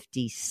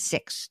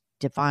 456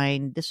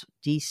 defined. This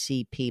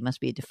DCP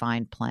must be a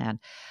defined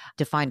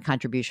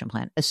contribution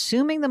plan.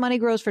 Assuming the money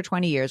grows for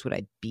 20 years, would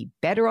I be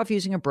better off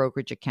using a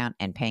brokerage account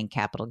and paying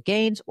capital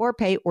gains, or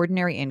pay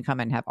ordinary income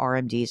and have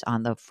RMDs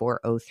on the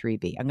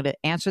 403b? I'm going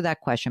to answer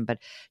that question, but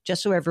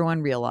just so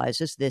everyone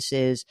realizes, this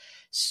is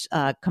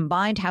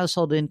combined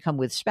household income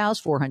with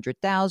spouse,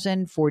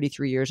 $400,000,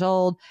 43 years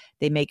old.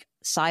 They make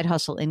side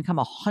hustle income,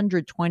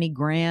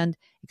 $120,000.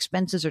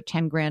 Expenses are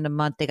 $10,000 a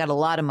month. They got a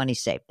lot of money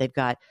saved. They've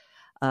got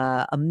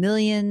 $1.2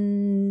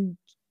 million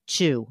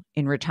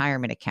in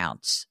retirement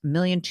accounts.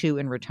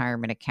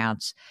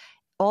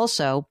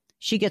 Also,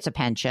 she gets a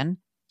pension,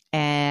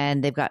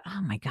 and they've got,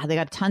 oh my God, they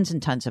got tons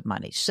and tons of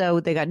money. So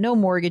they got no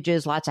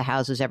mortgages, lots of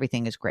houses,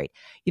 everything is great.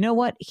 You know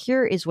what?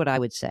 Here is what I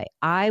would say.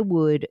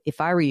 If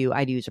I were you,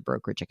 I'd use a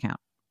brokerage account.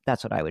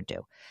 That's what I would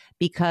do,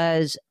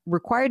 because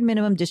required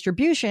minimum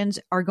distributions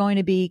are going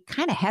to be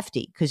kind of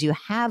hefty because you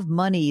have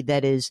money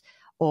that is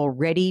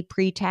already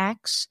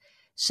pre-tax.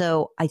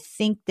 So I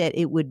think that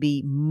it would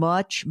be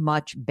much,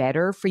 much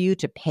better for you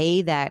to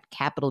pay that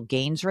capital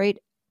gains rate.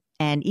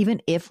 And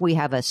even if we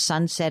have a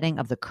sunsetting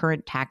of the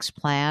current tax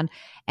plan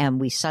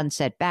and we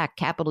sunset back,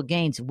 capital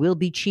gains will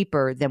be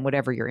cheaper than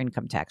whatever your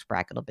income tax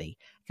bracket will be.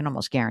 I can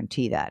almost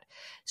guarantee that.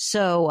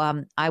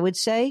 So I would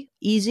say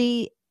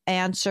easy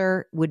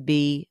answer would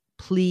be,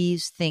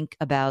 please think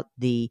about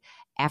the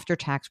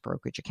after-tax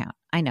brokerage account.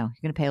 I know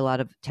you're going to pay a lot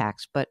of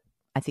tax, but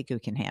I think you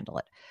can handle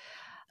it.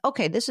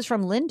 Okay, this is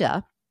from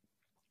Linda.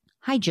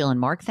 Hi, Jill and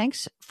Mark.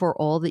 Thanks for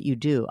all that you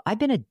do. I've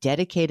been a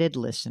dedicated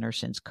listener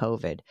since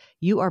COVID.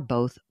 You are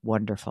both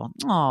wonderful.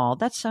 Oh,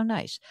 that's so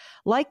nice.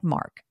 Like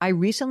Mark, I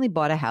recently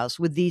bought a house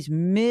with these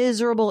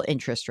miserable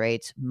interest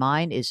rates.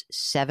 Mine is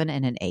 7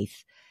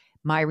 1/8.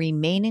 My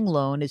remaining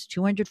loan is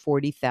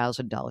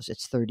 $240,000.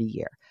 It's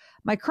 30-year.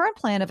 My current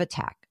plan of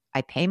attack,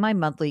 I pay my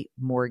monthly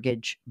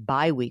mortgage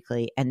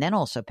biweekly and then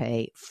also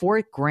pay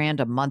 $4,000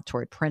 a month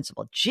toward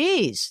principal.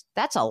 Geez,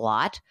 that's a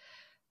lot.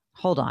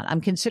 Hold on.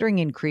 I'm considering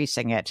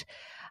increasing it.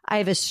 I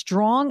have a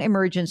strong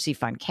emergency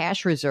fund,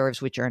 cash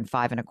reserves, which earn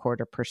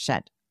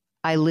 5.25%.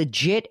 I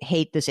legit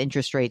hate this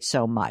interest rate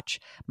so much.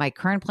 My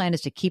current plan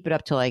is to keep it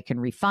up till I can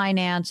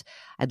refinance.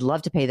 I'd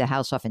love to pay the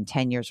house off in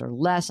 10 years or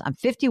less. I'm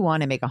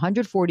 51. I make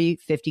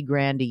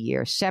 $150,000 a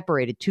year,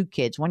 separated, 2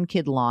 kids, 1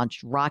 kid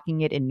launched,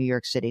 rocking it in New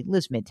York City,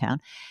 lives Midtown,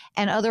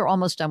 and other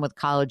almost done with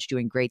college,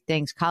 doing great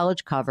things.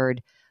 College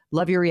covered.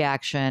 Love your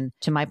reaction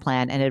to my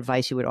plan and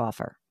advice you would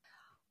offer.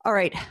 All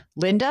right,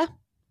 Linda,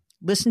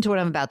 listen to what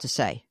I'm about to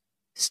say.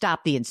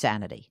 Stop the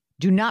insanity.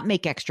 Do not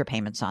make extra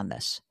payments on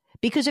this.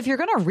 Because if you're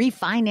going to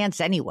refinance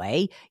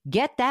anyway,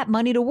 get that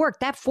money to work.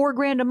 That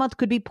 $4,000 a month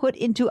could be put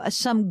into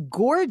some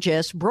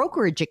gorgeous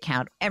brokerage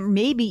account and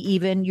maybe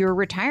even your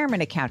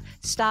retirement account.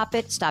 Stop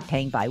it. Stop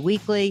paying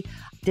biweekly.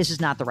 This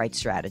is not the right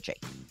strategy.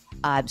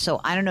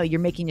 So I don't know, you're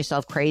making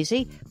yourself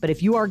crazy, but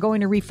if you are going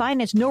to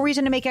refinance, no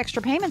reason to make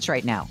extra payments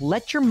right now.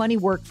 Let your money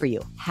work for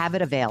you. Have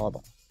it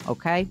available.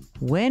 Okay?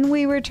 When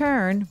we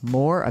return,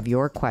 more of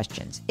your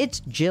questions. It's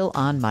Jill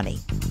on Money.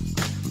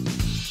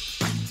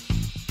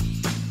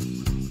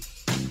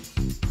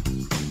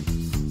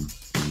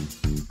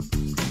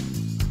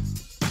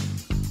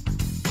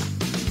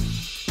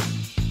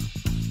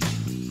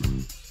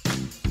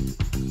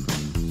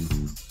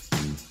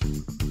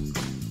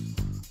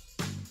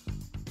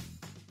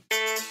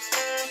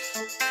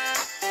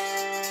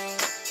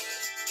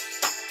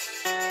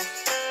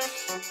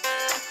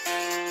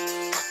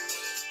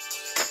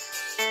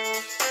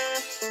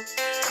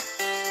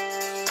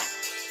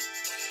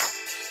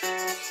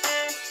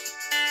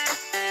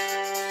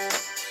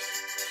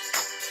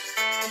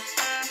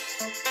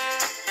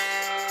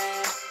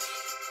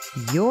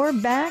 You're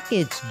back.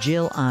 It's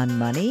Jill on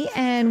Money,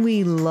 and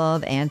we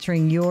love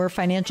answering your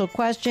financial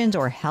questions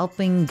or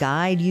helping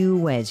guide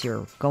you as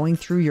you're going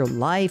through your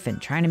life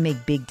and trying to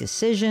make big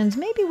decisions.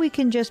 Maybe we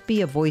can just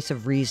be a voice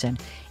of reason.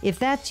 If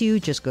that's you,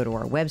 just go to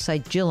our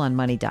website,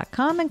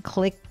 JillOnMoney.com, and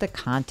click the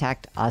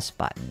Contact Us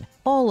button.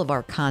 All of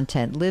our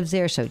content lives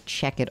there, so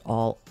check it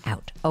all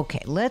out.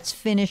 Okay, let's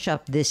finish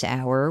up this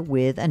hour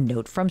with a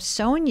note from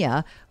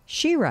Sonia.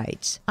 She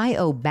writes, I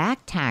owe back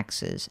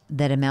taxes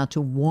that amount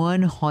to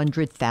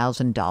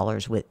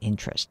 $100,000 with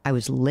interest. I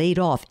was laid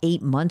off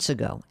 8 months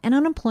ago and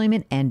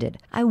unemployment ended.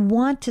 I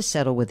want to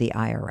settle with the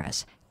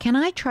IRS. Can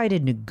I try to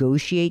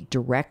negotiate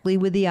directly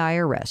with the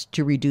IRS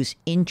to reduce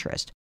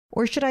interest,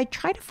 or should I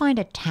try to find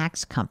a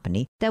tax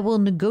company that will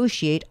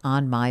negotiate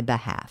on my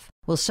behalf?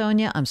 Well,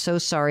 Sonia, I'm so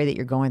sorry that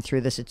you're going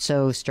through this. It's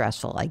so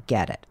stressful. I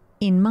get it.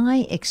 In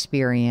my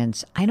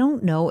experience, I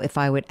don't know if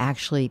I would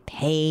actually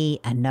pay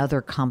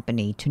another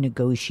company to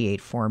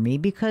negotiate for me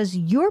because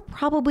you're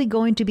probably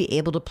going to be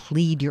able to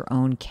plead your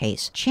own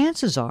case.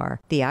 Chances are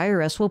the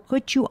IRS will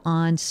put you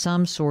on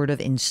some sort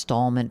of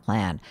installment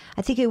plan.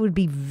 I think it would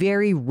be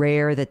very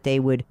rare that they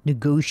would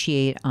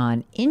negotiate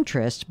on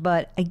interest,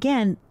 but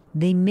again,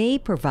 they may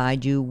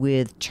provide you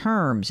with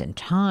terms and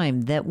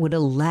time that would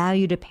allow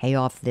you to pay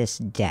off this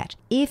debt.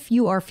 If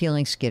you are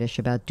feeling skittish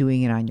about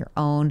doing it on your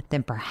own,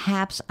 then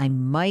perhaps I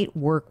might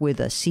work with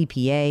a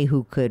CPA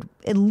who could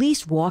at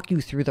least walk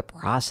you through the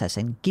process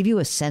and give you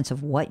a sense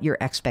of what your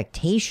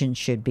expectations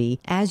should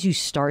be as you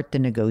start the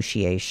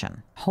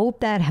negotiation. Hope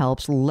that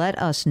helps.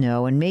 Let us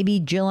know. And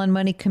maybe Jill on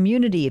Money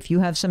community, if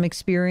you have some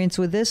experience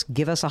with this,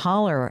 give us a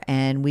holler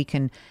and we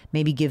can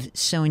maybe give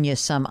Sonia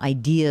some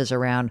ideas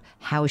around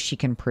how she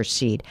can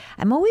proceed.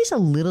 I'm always a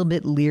little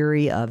bit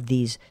leery of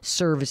these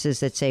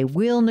services that say,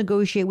 we'll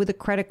negotiate with a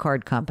credit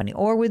card company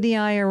or with the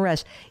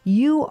IRS.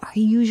 You are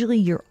usually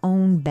your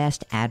own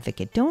best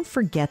advocate. Don't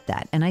forget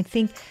that. And I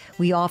think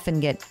we often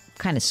get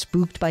kind of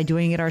spooked by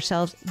doing it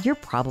ourselves. You're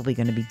probably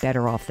going to be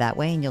better off that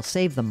way and you'll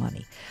save the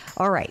money.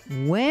 All right.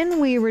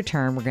 When we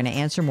return, we're going to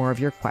answer more of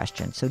your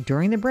questions. So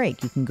during the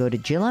break, you can go to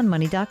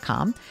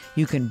JillOnMoney.com.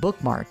 You can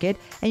bookmark it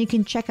and you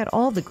can check out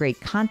all the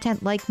great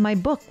content like my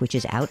book, which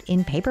is out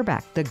in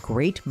paperback, The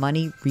Great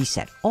Money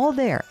Reset, all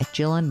there at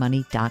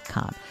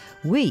JillOnMoney.com.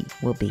 We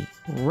will be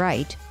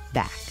right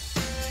back.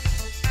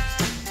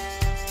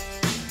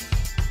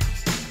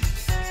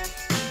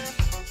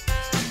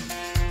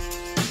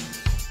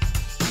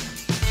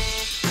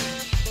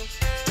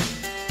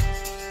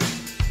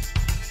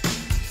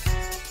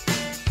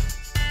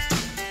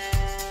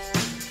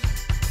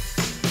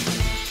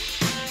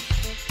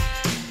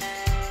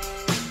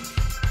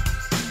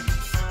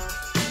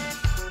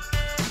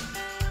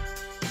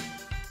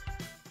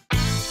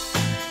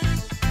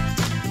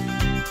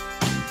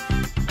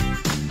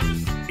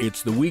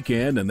 It's the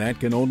weekend, and that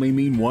can only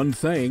mean one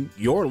thing.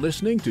 You're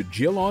listening to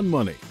Jill on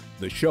Money,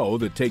 the show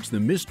that takes the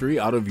mystery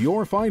out of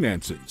your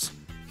finances.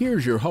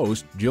 Here's your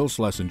host, Jill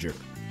Schlesinger.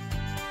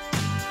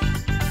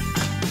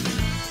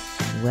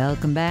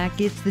 Welcome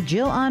back. It's the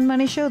Jill on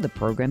Money Show, the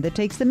program that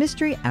takes the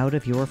mystery out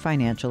of your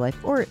financial life,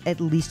 or at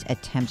least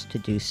attempts to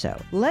do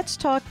so. Let's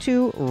talk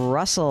to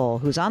Russell,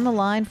 who's on the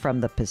line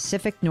from the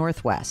Pacific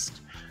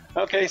Northwest.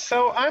 Okay,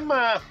 so I'm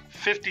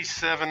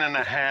 57 and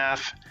a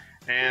half.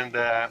 And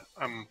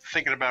I'm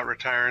thinking about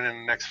retiring in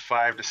the next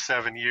 5 to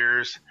 7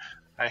 years.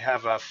 I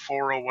have a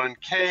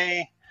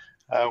 401k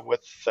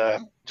with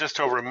just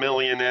over $1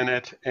 million in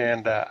it,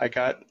 and I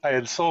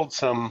had sold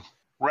some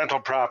rental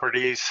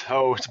properties.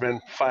 It's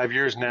been 5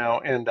 years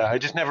now, and I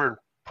just never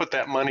put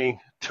that money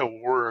to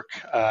work.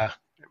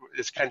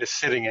 It's kind of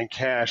sitting in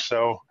cash,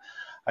 so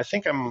I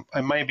think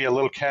I might be a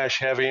little cash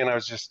heavy, and I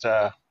was just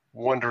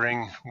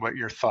wondering what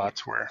your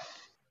thoughts were.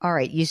 All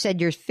right. You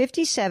said you're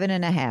 57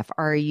 and a half.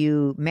 Are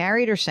you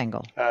married or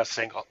single?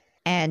 Single.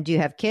 And do you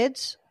have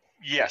kids?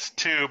 Yes,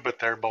 2, but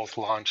they're both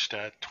launched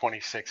at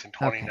 26 and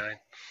 29. Okay.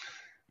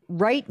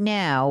 Right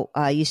now,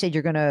 you said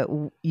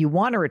you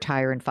want to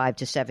retire in 5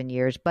 to 7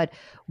 years, but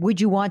would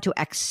you want to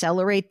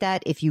accelerate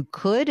that if you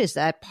could? Is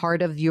that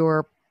part of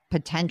your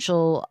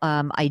potential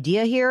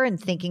idea here and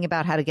thinking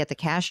about how to get the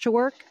cash to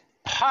work?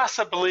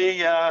 Possibly,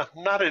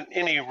 not in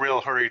any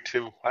real hurry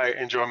I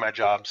enjoy my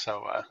job,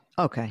 so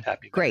okay,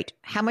 happy. Great.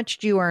 How much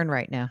do you earn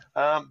right now?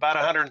 About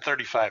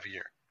 $135 a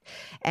year.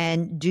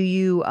 And do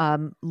you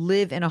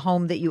live in a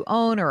home that you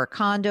own or a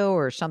condo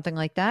or something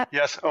like that?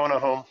 Yes, own a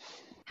home.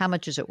 How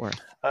much is it worth?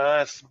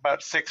 It's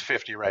about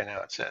 $650 right now,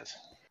 it says.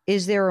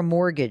 Is there a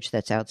mortgage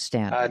that's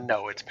outstanding?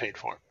 No, it's paid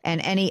for.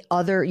 And any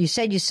other, you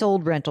said you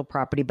sold rental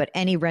property, but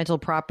any rental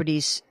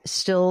properties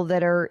still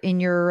that are in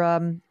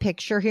your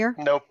picture here?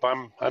 Nope,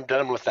 I'm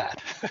done with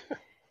that.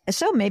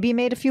 So maybe you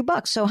made a few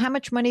bucks. So how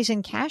much money's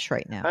in cash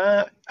right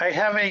now? I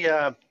have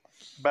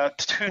about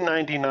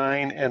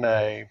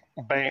 $299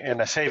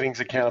 in a savings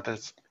account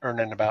that's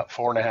earning about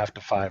 4.5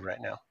 to 5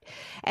 right now.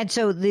 And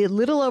so the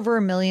little over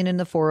 $1 million in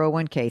the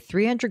 401k,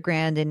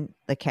 $300,000 in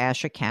the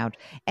cash account.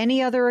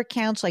 Any other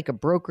accounts like a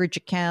brokerage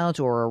account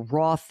or a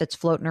Roth that's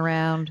floating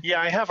around?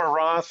 Yeah, I have a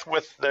Roth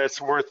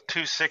that's worth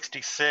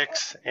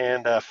 $266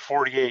 and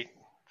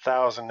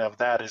 $48,000 of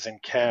that is in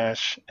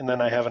cash, and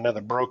then I have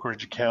another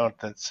brokerage account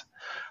that's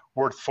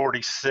worth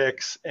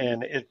 $46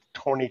 and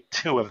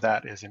 $22 of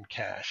that is in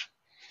cash.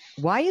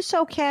 Why are you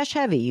so cash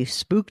heavy? You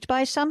spooked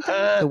by something?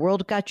 The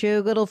world got you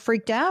a little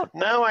freaked out?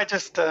 No, I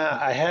just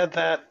I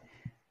had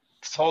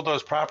sold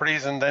those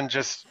properties and then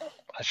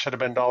I should have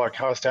been dollar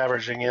cost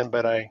averaging in,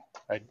 but I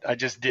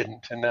just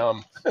didn't, and now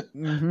I'm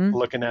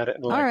looking at it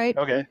and all right.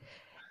 Okay.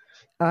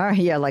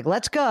 Yeah, like,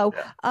 let's go.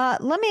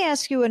 Let me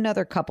ask you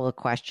another couple of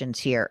questions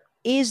here.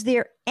 Is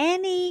there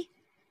any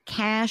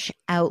cash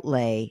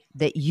outlay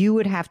that you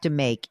would have to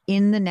make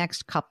in the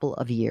next couple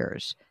of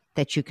years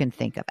that you can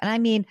think of? And I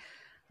mean,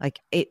 like,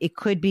 it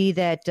could be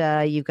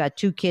that you've got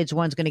 2 kids,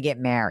 one's going to get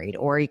married,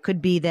 or it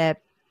could be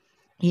that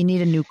you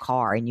need a new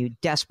car and you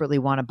desperately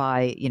want to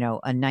buy, a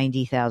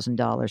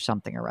 $90,000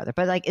 something or other.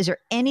 But like, is there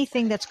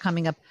anything that's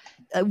coming up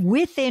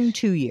within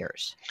 2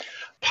 years?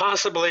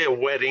 Possibly a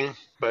wedding,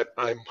 but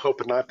I'm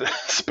hoping not to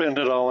spend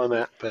it all on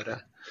that.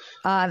 But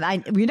I'm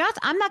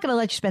not going to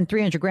let you spend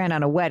 $300,000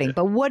 on a wedding.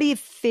 But what do you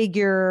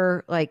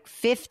figure, like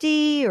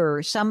 50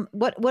 or some?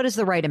 What is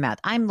the right amount?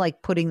 I'm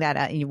like putting that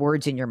out in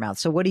words in your mouth.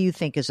 So what do you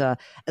think is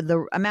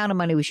the amount of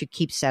money we should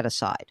keep set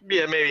aside?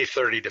 Yeah, maybe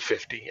 30 to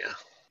 50. Yeah.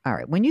 All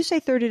right. When you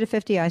say 30 to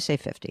 50, I say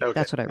 50. Okay.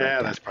 That's what I wrote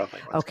down. That's probably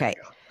what's okay.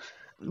 Go.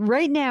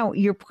 Right now,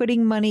 you're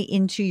putting money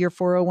into your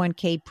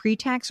 401k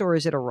pre-tax, or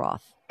is it a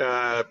Roth?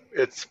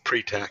 It's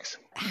pre-tax.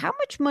 How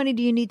much money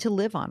do you need to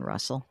live on,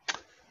 Russell?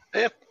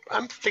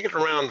 I'm thinking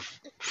around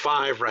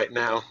 5 right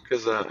now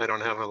because I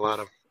don't have a lot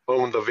of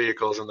own the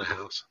vehicles in the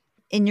house.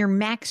 And you're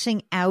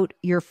maxing out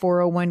your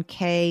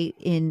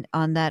 401k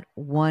on that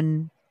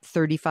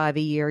 $135 a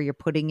year. You're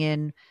putting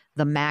in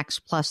the max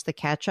plus the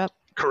catch-up?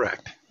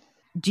 Correct.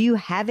 Do you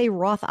have a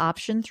Roth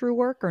option through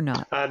work or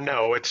not?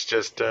 No, it's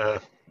just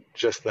that,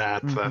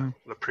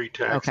 the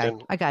pre-tax. Okay,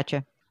 I got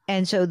you.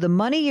 And so the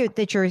money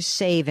that you're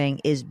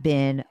saving has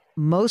been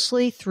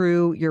mostly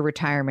through your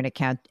retirement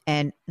account.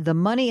 And the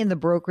money in the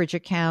brokerage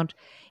account,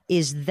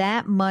 is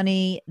that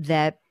money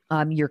that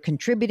you're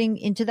contributing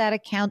into that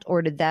account,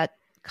 or did that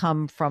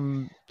come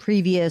from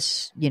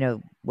previous,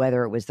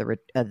 whether it was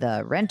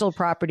the rental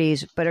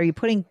properties, but are you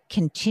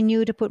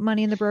continue to put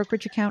money in the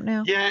brokerage account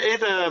now? Yeah,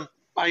 it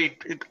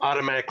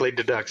automatically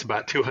deducts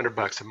about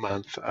 $200 a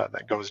month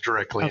that goes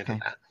directly into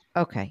that.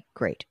 Okay,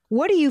 great.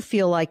 What do you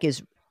feel like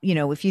is,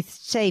 if you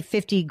say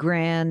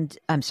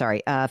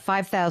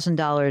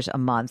 $5,000 a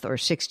month or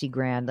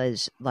 $60,000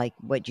 is like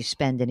what you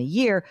spend in a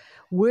year,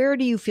 where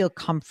do you feel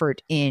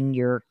comfort in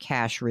your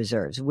cash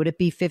reserves? Would it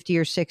be 50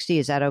 or 60?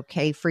 Is that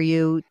okay for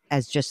you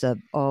as just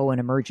an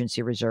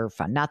emergency reserve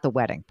fund, not the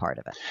wedding part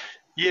of it?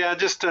 Yeah,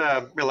 just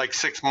like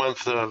 6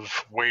 months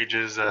of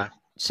wages.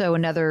 So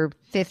another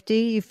 50,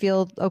 you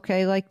feel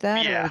okay like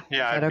that? Yeah,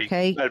 I'd be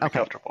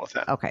comfortable with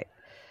that. Okay.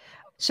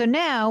 So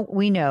now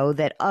we know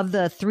that of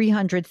the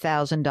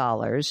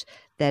 $300,000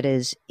 that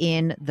is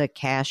in the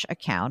cash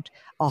account,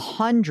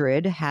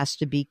 100 has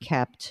to be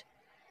kept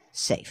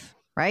safe,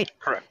 right?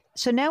 Correct.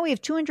 So now we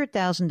have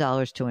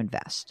 $200,000 to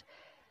invest.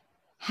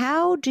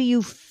 How do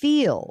you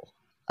feel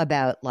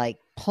about like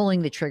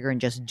pulling the trigger and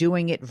just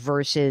doing it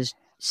versus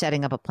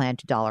setting up a plan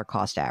to dollar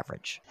cost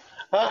average?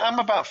 I'm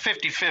about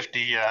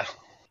 50-50.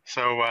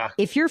 So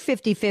if you're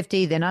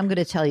 50-50, then I'm going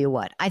to tell you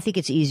what. I think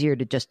it's easier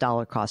to just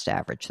dollar cost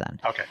average then.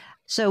 Okay.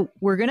 So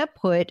we're going to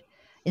put,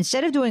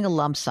 instead of doing a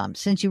lump sum,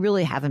 since you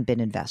really haven't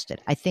been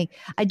invested, I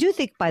do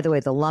think, by the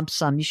way, the lump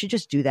sum, you should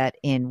just do that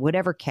in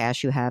whatever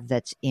cash you have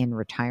that's in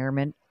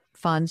retirement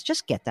funds.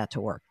 Just get that to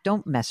work.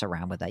 Don't mess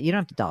around with that. You don't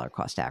have to dollar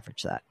cost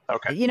average that.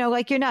 Okay.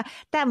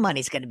 That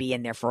money's going to be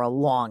in there for a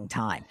long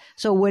time.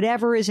 So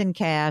whatever is in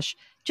cash,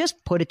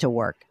 just put it to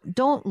work.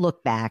 Don't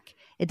look back.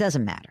 It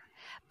doesn't matter.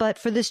 But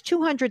for this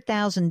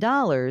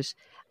 $200,000,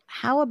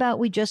 how about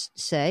we just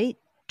say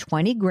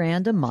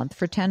 $20,000 a month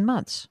for 10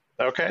 months?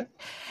 Okay.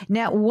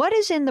 Now, what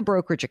is in the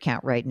brokerage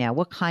account right now?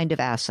 What kind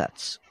of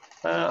assets?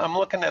 I'm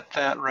looking at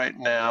that right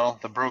now.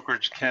 The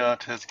brokerage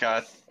account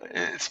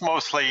it's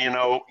mostly,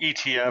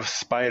 ETFs,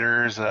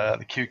 spiders,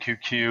 the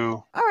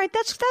QQQ. All right,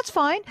 that's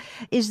fine.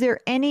 Is there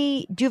do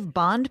you have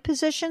bond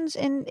positions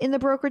in the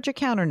brokerage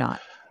account or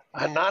not?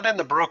 Not in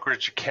the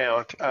brokerage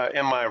account.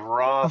 In my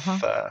Roth,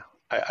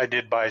 I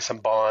did buy some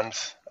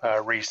bonds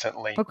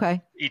recently.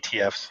 Okay.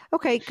 ETFs.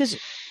 Okay, because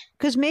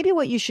maybe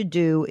what you should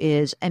do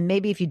is, and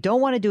maybe if you don't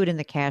want to do it in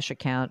the cash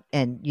account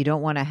and you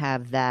don't want to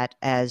have that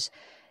as,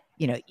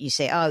 you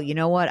say, oh, you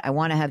know what? I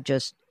want to have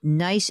just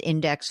nice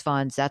index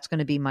funds. That's going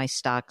to be my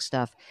stock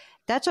stuff.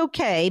 That's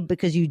okay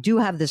because you do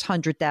have this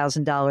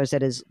 $100,000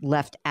 that is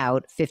left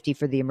out, 50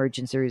 for the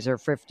emergency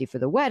reserve, 50 for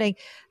the wedding.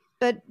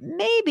 But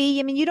maybe,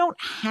 you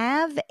don't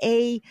have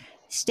a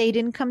state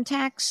income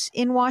tax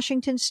in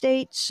Washington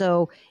state.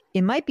 So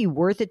it might be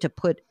worth it to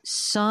put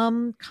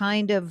some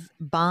kind of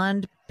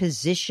bond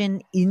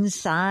position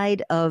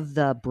inside of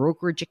the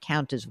brokerage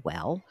account as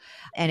well.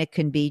 And it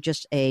can be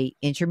just a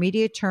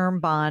intermediate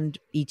term bond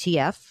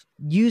ETF.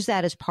 Use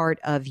that as part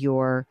of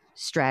your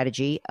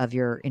strategy of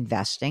your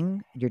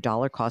investing, your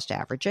dollar cost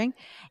averaging.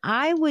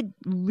 I would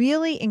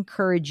really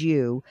encourage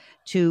you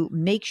to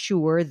make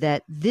sure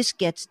that this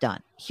gets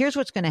done. Here's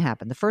what's going to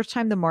happen. The first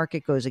time the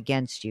market goes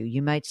against you,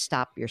 you might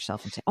stop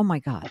yourself and say, oh my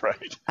God,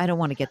 right. I don't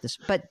want to get this.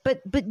 But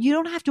you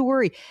don't have to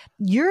worry.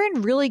 You're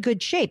in really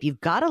good shape.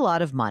 You've got a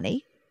lot of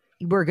money.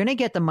 We're going to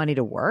get the money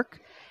to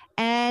work.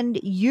 And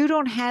you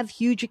don't have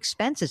huge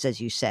expenses, as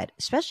you said,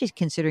 especially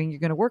considering you're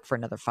going to work for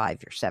another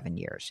 5 or 7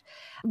 years.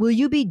 Will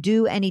you be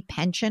due any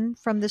pension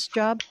from this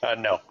job?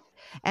 No.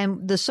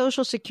 And the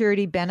Social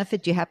Security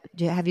benefit,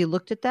 have you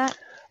looked at that?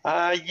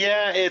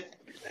 Yeah, it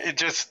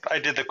just, I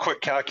did the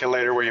quick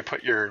calculator where you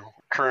put your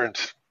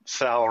current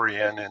salary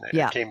in, and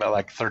it came out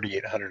like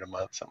 $3,800 a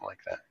month, something like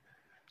that.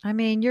 I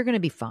mean, you're going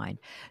to be fine.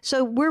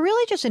 So we're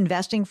really just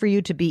investing for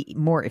you to be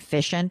more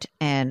efficient.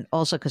 And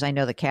also because I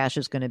know the cash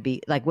is going to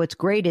be like, what's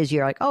great is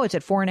you're like, oh, it's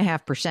at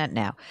 4.5%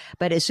 now.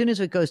 But as soon as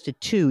it goes to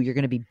 2, you're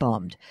going to be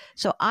bummed.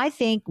 So I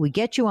think we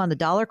get you on the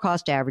dollar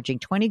cost averaging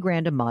 20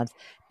 grand a month,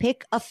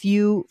 pick a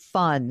few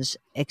funds,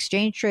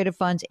 exchange traded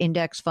funds,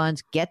 index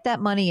funds, get that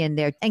money in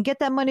there and get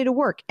that money to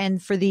work. And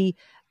for the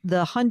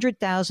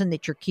 100,000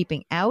 that you're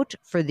keeping out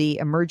for the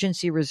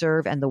emergency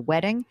reserve and the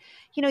wedding,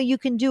 you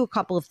can do a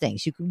couple of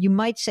things. You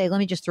might say, let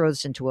me just throw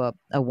this into a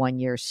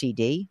 1-year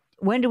CD.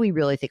 When do we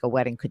really think a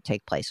wedding could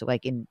take place? So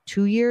like in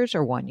 2 years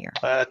or 1 year?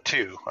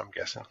 2, I'm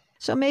guessing.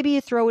 So maybe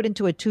you throw it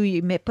into a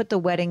 2-year, put the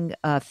wedding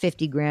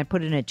 50 grand,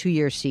 put it in a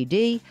 2-year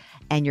CD,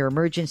 and your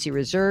emergency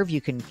reserve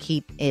you can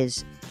keep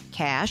is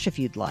cash if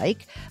you'd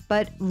like.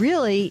 But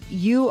really,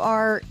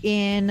 you're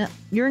in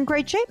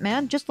great shape,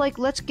 man. Just like,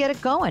 let's get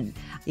it going.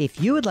 If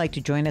you would like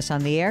to join us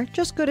on the air,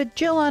 just go to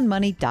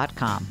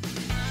JillOnMoney.com.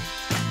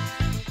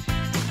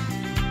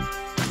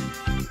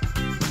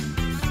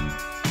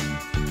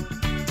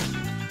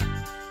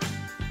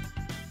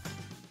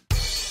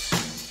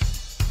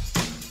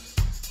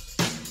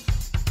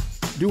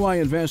 Do I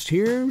invest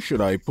here? Should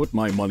I put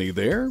my money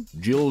there?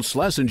 Jill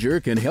Schlesinger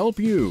can help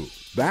you.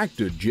 Back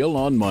to Jill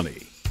on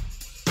Money.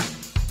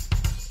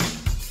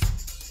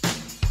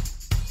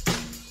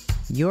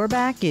 You're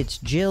back. It's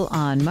Jill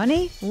on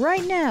Money.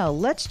 Right now,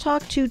 let's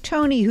talk to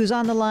Tony, who's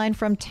on the line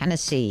from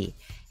Tennessee.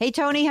 Hey,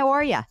 Tony, how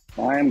are you?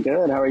 I'm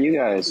good. How are you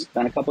guys?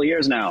 Been a couple of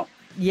years now.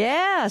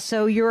 Yeah,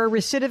 so you're a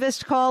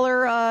recidivist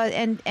caller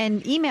and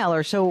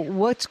emailer. So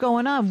what's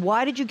going on?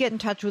 Why did you get in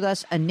touch with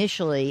us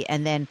initially,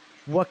 and then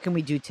what can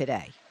we do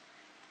today?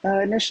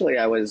 Initially,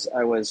 I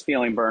was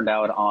feeling burned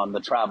out on the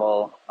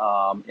travel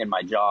in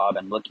my job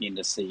and looking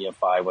to see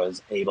if I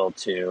was able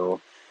to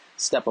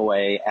step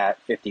away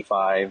at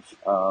 55.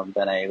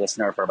 Been a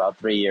listener for about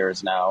 3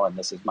 years now, and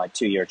this is my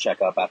 2-year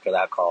checkup after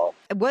that call.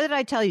 What did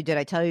I tell you? Did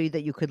I tell you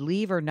that you could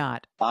leave or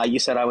not? You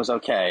said I was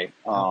okay,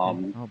 but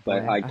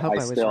I still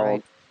was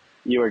right.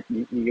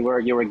 You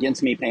were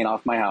against me paying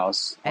off my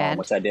house,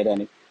 which I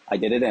did. I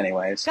did it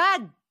anyways.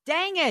 God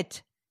dang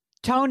it,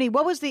 Tony!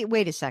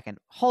 Wait a second.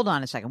 Hold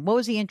on a second. What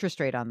was the interest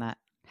rate on that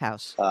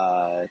house?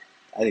 I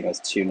think it was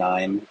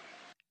 2.9.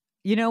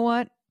 You know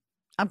what?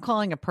 I'm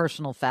calling a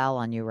personal foul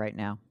on you right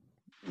now.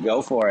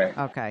 Go for it.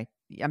 Okay.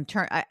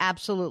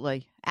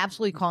 Absolutely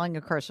calling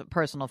a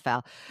personal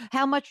foul.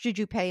 How much did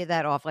you pay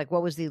that off? Like,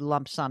 what was the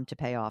lump sum to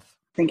pay off?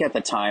 I think at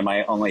the time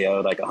I only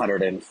owed like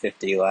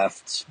 150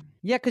 left.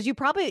 Yeah, because you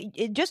probably,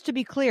 just to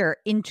be clear,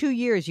 in 2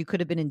 years you could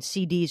have been in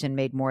CDs and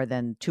made more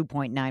than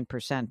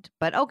 2.9%.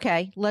 But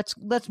okay, let's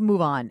move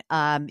on.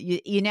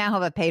 You now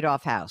have a paid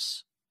off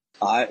house.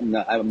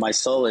 My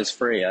soul is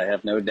free. I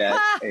have no debt,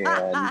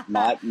 and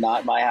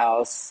not my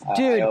house.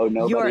 Dude, I owe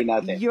nobody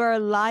nothing. Your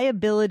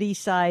liability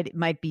side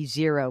might be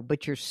 0,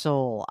 but your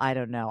soul, I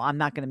don't know. I'm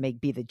not going to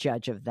be the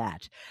judge of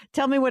that.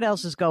 Tell me what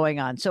else is going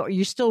on. So, are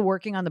you still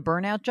working on the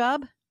burnout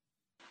job?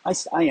 I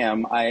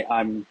am.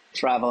 I'm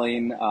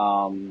traveling,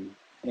 and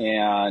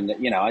I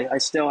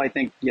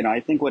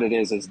think what it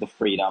is the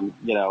freedom.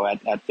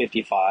 At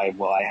 55,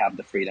 will I have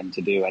the freedom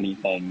to do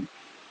anything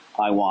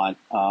I want,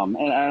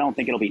 and I don't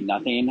think it'll be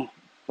nothing,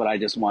 but I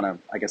just want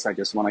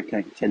to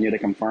continue to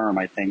confirm.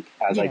 I think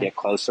as I get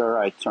closer,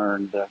 I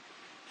turned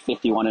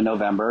 51 in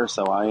November,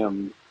 so I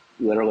am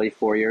literally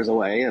 4 years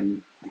away,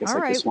 and I guess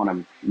just want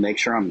to make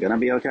sure I'm going to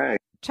be okay.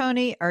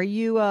 Tony, are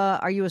you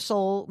a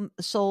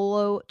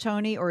solo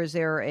Tony, or is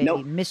there a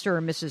Nope. Mr.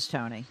 or Mrs.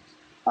 Tony?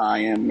 I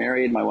am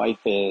married. My wife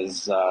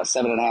is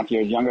 7.5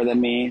 years younger than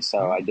me,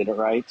 so I did it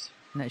right.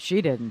 No,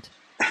 she didn't.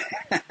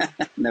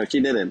 No, she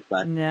didn't.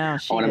 But no,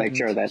 I want to make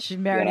sure that she's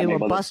married to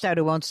a bust out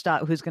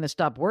who's going to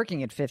stop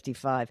working at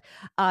 55.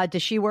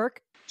 Does she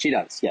work? She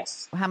does.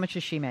 Yes. How much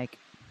does she make?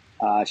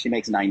 She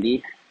makes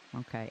 90.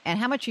 Okay. And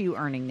how much are you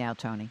earning now,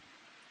 Tony?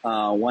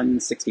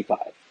 165.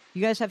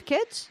 You guys have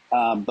kids?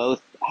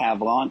 Both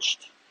have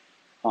launched,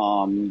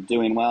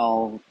 doing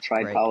well.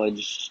 Tried Great.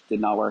 College, did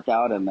not work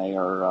out, and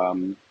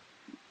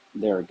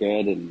they're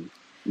good and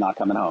not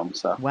coming home.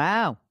 So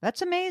wow,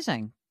 that's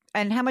amazing.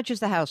 And how much is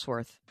the house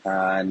worth?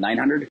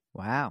 900.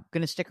 Wow.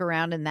 Going to stick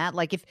around in that?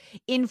 Like, if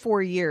in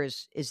 4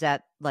 years, is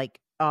that like,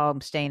 oh,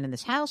 I'm staying in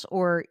this house,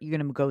 or you're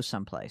going to go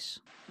someplace?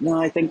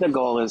 No, I think the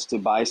goal is to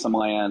buy some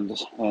land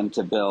and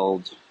to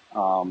build.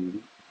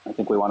 I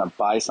think we want to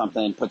buy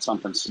something, put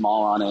something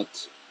small on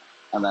it,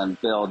 and then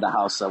build the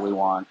house that we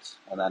want,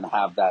 and then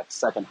have that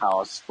second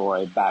house for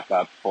a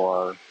backup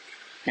for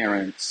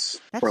parents.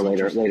 That's for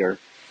later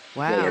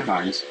Wow.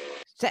 times.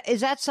 So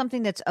is that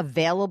something that's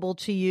available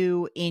to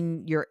you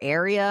in your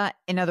area?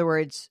 In other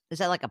words, is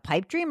that like a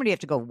pipe dream, or do you have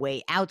to go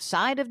way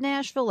outside of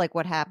Nashville? Like,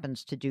 what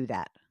happens to do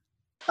that?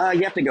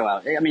 You have to go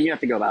out. I mean, you have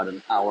to go about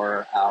an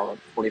hour,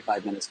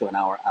 45 minutes to an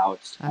hour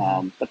out.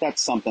 Uh-huh. But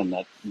that's something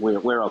that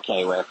we're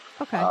okay with.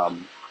 Okay.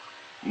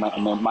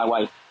 my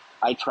wife,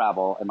 I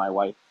travel, and my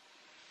wife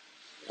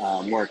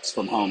works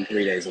from home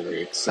 3 days a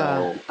week.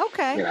 So,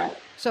 okay. You know,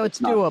 so it's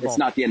doable. It's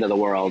not the end of the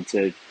world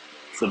to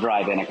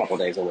drive in a couple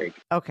days a week.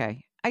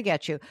 Okay. I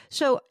get you.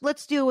 So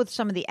let's deal with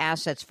some of the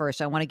assets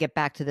first. I want to get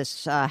back to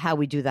this, how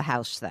we do the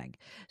house thing.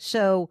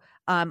 So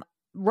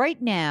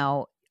right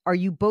now, are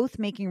you both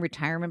making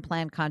retirement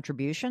plan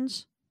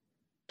contributions?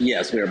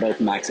 Yes, we are both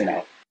maxing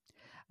out.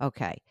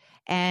 Okay.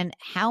 And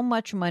how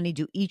much money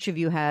do each of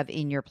you have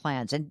in your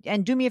plans?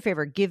 And do me a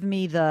favor, give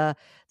me the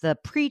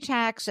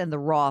pre-tax and the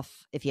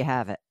Roth if you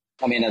have it.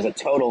 I mean, as a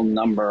total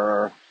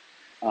number,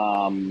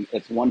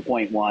 it's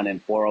 1.1 in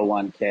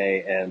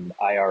 401k and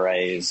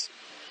IRAs.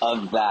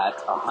 Of that,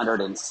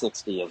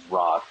 160 is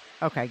Roth.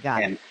 Okay,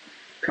 got it. And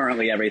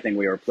currently everything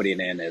we are putting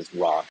in is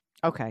Roth.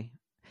 Okay.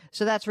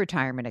 So that's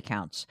retirement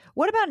accounts.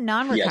 What about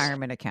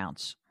non-retirement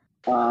accounts?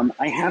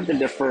 I have the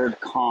deferred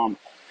comp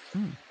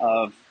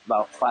of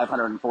about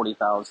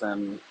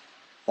 $540,000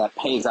 that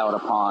pays out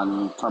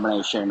upon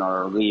termination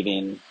or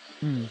leaving.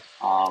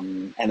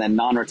 And then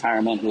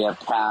non-retirement, we have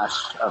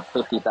cash of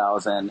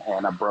 $50,000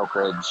 and a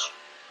brokerage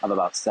of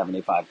about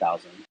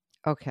 $75,000.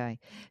 Okay.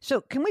 So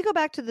can we go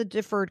back to the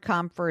deferred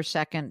comp for a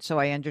second so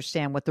I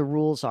understand what the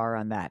rules are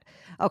on that?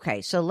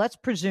 Okay. So let's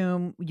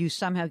presume you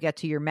somehow get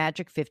to your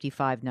magic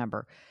 55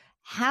 number.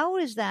 How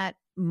is that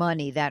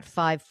money, that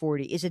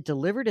 540, is it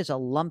delivered as a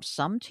lump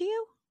sum to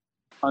you?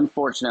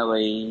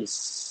 Unfortunately,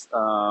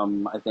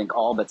 I think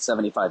all but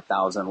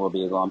 $75,000 will be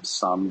lump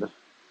summed.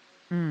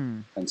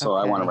 And so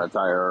I want to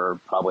retire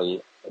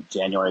probably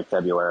January,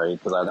 February,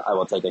 because I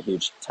will take a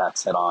huge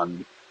tax hit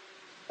on.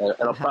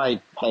 It'll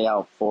probably pay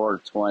out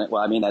 $420.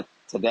 Well, I mean,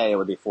 today it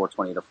would be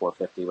 $420 to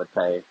 $450 would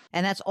pay.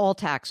 And that's all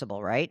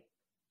taxable, right?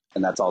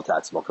 And that's all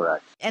taxable,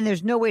 correct. And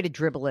there's no way to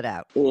dribble it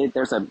out.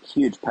 There's a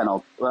huge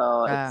penalty.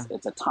 Well,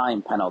 it's a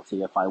time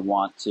penalty if I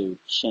want to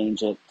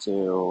change it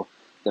to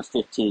the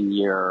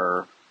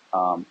 15-year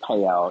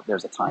payout.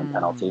 There's a time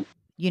penalty.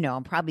 You know,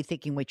 I'm probably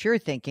thinking what you're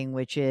thinking,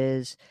 which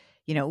is,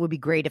 you know, it would be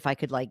great if I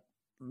could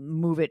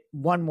move it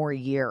one more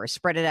year or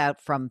spread it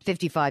out from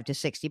 55 to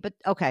 60. But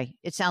okay,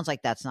 it sounds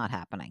like that's not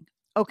happening.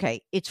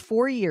 Okay, it's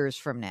 4 years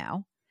from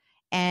now.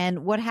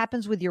 And what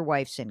happens with your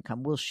wife's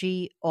income? Will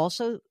she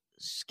also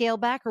scale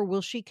back or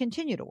will she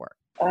continue to work?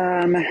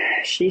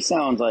 She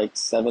sounds like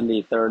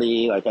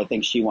 70-30. Like, I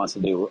think she wants to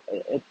do,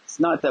 it's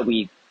not that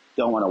we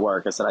don't want to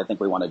work. I said, I think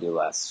we want to do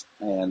less.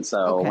 And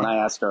so when I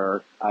asked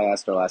her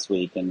last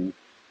week, and,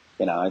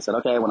 you know, I said,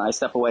 okay, when I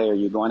step away, are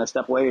you going to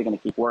step away? Or are you going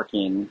to keep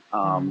working?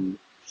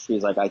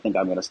 She's like, I think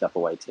I'm going to step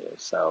away too.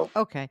 So,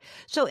 okay.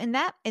 So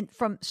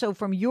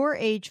from your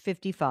age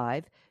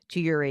 55 to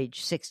your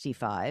age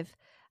 65,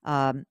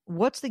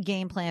 what's the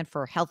game plan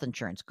for health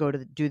insurance?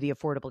 Do the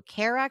Affordable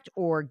Care Act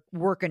or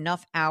work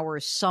enough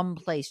hours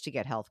someplace to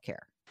get health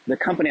care? The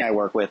company I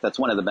work with, that's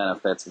one of the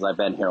benefits, is I've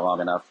been here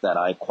long enough that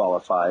I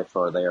qualify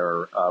for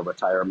their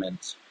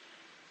retirement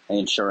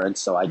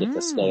insurance. So I get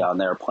to stay on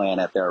their plan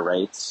at their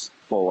rates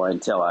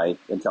until I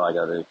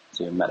go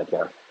to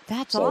Medicare.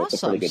 That's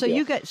awesome. So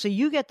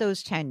you get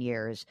those 10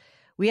 years.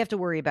 We have to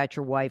worry about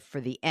your wife for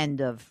the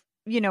end of,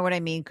 you know what I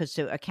mean? Because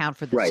to account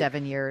for the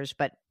 7 years,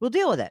 but we'll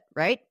deal with it,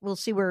 right? We'll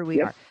see where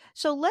we are.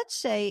 So let's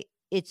say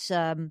it's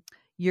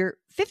you're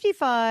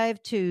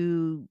 55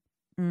 to,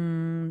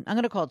 I'm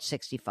going to call it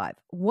 65.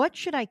 What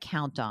should I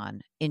count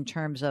on in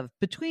terms of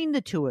between the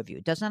two of you?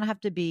 It does not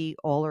have to be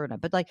all or none,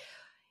 but like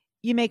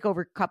you make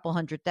over a couple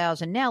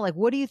 $100,000 now. Like,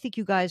 what do you think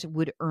you guys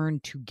would earn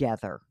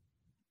together?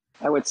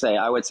 I would say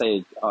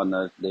on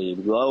the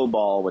low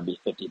ball would be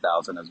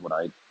 50,000 is what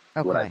I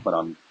put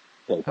on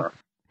paper. Okay.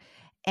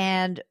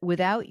 And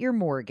without your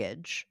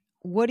mortgage,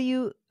 what do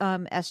you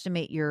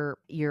estimate your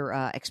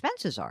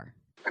expenses are?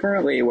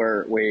 Currently,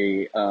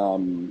 we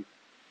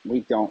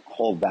don't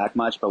hold back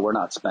much, but we're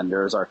not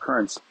spenders. Our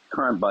current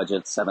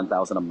budget's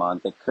 $7,000 a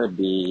month. It could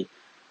be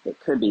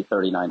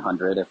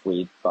 $3,900 if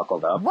we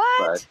buckled up. What?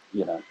 But,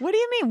 you know, what do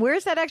you mean?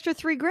 Where's that extra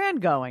 $3,000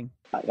 going?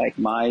 Like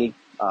my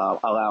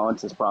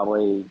allowance is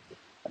probably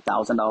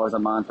 $1,000 a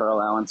month. Her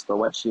allowance for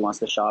what she wants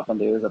to shop and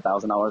do is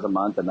 $1,000 a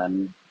month, and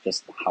then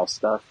just house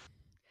stuff.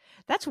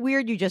 That's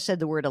weird. You just said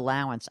the word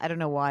allowance. I don't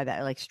know why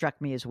that struck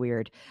me as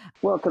weird.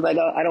 Well, because I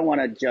don't want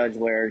to judge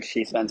where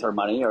she spends her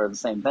money, or the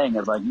same thing.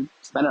 It's like, you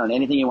spend it on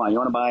anything you want. You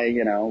want to buy,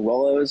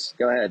 Rolos?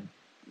 Go ahead.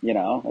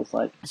 It's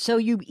like. So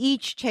you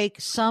each take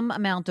some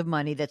amount of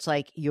money that's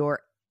like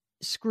your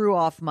screw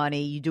off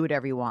money. You do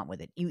whatever you want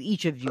with it.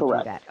 Each of you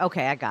Correct. do that.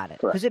 Okay, I got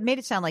it. Because it made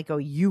it sound like,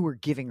 you were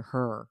giving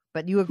her,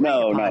 but you agreed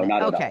No, upon not it.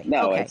 at all.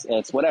 No, okay.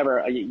 It's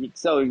whatever.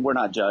 So we're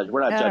not judged.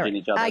 We're not judging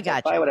each other. I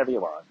got you. Buy whatever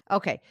you want.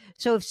 Okay.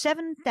 So if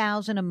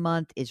 $7,000 a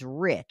month is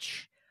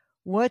rich,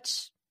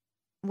 what's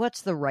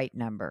the right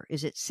number?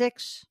 Is it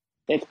 6?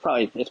 It's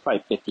probably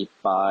 $5,500.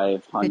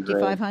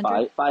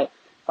 $5,500?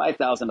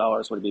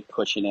 $5,000 would be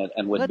pushing it,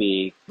 and would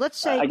be. Let's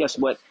say. I guess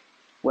what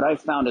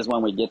I've found is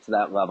when we get to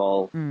that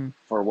level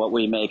for what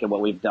we make and what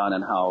we've done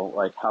and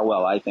how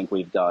well I think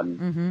we've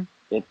done,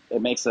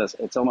 it makes us.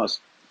 It's almost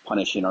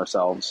punishing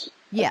ourselves.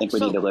 Yeah, I think we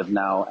need to live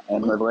now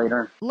and live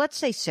later. Let's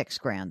say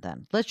 $6,000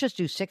 then. Let's just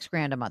do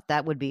 $6,000 a month.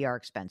 That would be our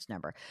expense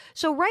number.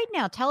 So right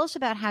now, tell us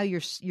about how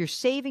you're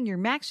saving, you're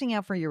maxing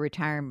out for your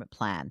retirement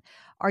plan.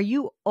 Are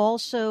you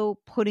also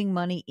putting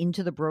money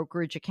into the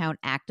brokerage account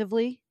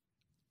actively?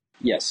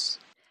 Yes.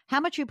 How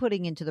much are you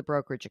putting into the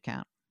brokerage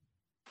account?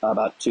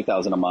 About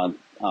 $2,000 a month.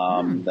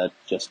 That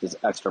just is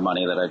extra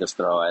money that I just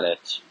throw at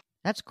it.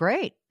 That's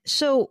great.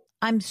 So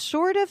I'm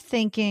sort of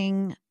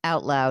thinking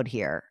out loud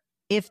here.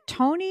 If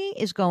Tony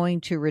is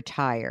going to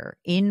retire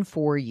in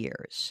 4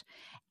 years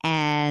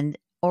and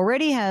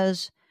already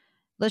has,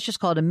 let's just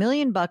call it $1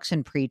 million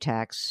in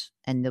pre-tax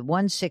and the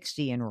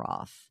 160 in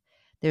Roth,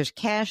 there's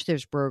cash,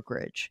 there's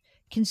brokerage.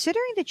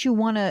 Considering that you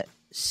want to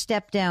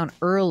step down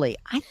early,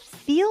 I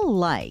feel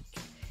like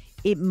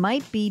it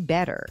might be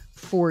better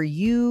for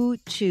you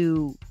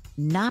to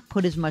not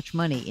put as much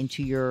money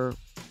into your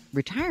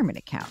retirement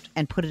account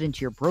and put it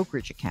into your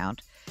brokerage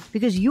account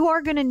because you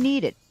are going to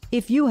need it.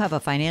 If you have a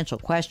financial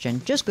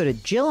question, just go to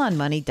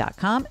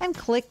JillOnMoney.com and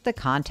click the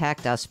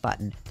Contact Us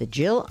button. The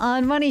Jill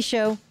on Money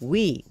Show.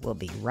 We will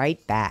be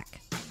right back.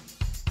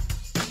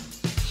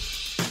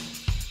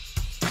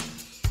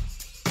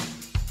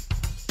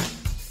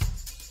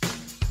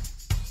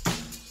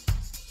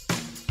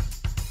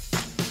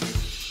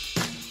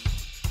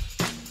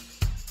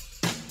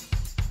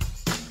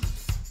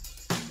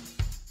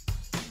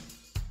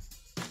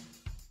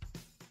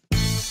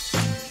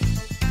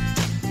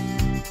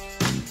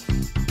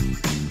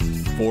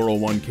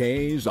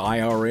 .401ks,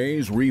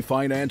 IRAs,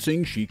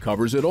 refinancing, she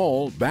covers it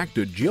all. Back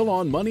to Jill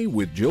on Money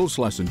with Jill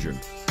Schlesinger.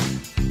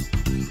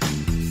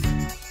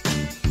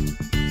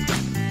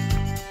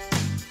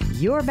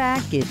 You're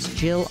back. It's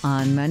Jill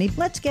on Money.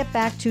 Let's get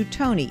back to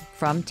Tony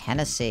from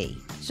Tennessee.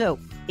 So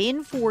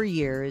in 4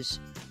 years,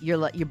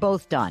 you're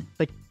both done.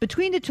 But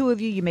between the two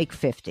of you, you make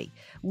 50.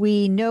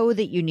 We know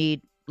that you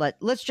need,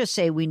 let's just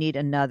say we need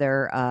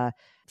another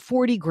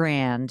 40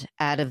 grand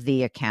out of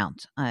the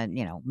account.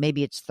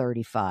 Maybe it's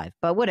 35,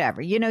 but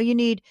whatever. You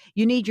need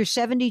your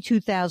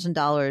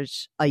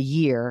 $72,000 a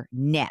year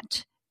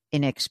net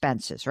in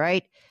expenses,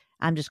 right?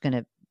 I'm going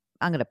to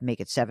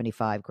make it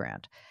 75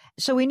 grand.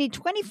 So we need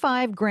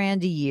 25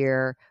 grand a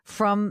year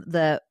from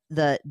the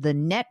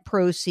net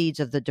proceeds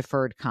of the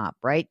deferred comp,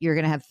 right? You're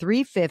going to have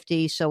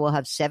 350. So we'll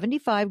have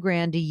 75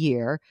 grand a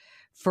year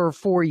for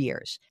 4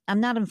 years. I'm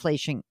not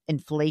inflation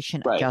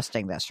right.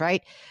 Adjusting this,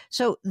 right?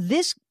 So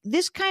this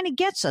kind of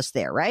gets us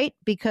there, right?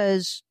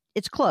 Because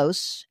it's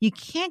close. You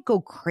can't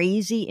go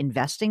crazy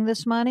investing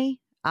this money,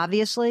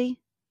 obviously.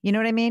 You know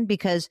what I mean?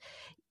 Because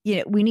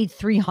we need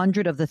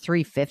 300 of the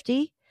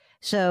 350.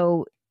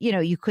 So,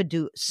 you could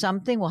do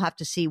something. We'll have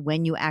to see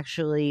when you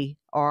actually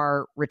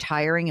are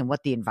retiring and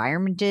what the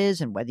environment is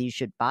and whether you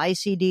should buy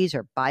CDs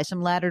or buy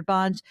some laddered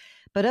bonds.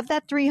 But of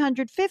that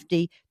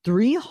 350,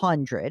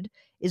 300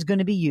 is going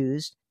to be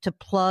used to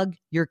plug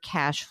your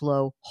cash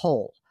flow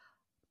hole.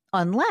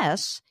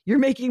 Unless you're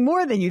making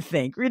more than you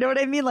think. You know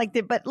what I mean?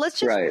 But let's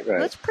just, right.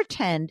 Let's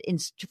pretend,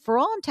 for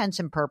all intents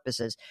and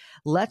purposes,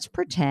 let's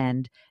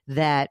pretend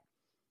that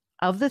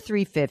of the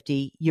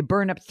 350, you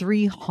burn up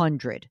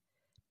 300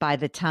 by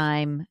the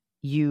time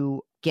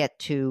you get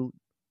to,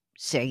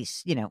 say,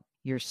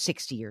 you're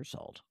 60 years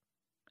old.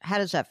 How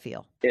does that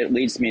feel? It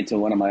leads me to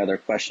one of my other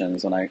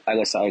questions, and I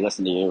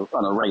listen to you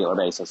on a regular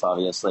basis,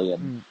 obviously,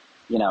 and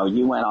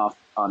you went off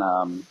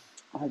on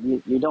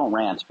you don't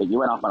rant, but you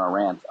went off on a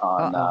rant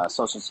on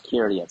Social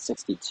Security at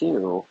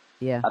 62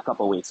 a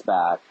couple weeks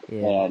back,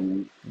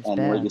 and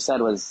what you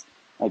said was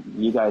like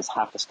you guys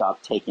have to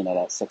stop taking it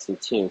at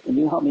 62. Can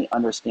you help me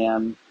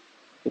understand?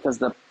 Because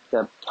the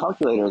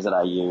calculators that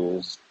I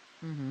use,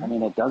 I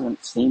mean, it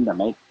doesn't seem to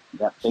make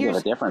that big of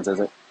a difference. Is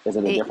it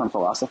a different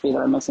philosophy that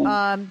I'm missing?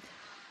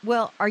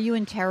 Well, are you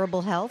in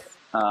terrible health?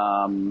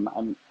 I have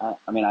an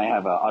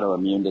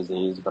autoimmune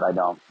disease, but I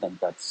don't think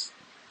that's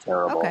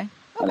terrible. Okay.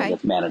 I think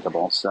it's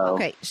manageable. So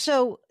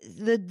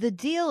the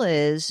deal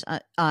is,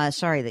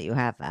 sorry that you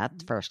have that.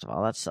 First of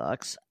all, that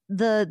sucks.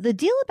 The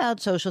deal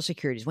about Social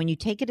Security is when you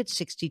take it at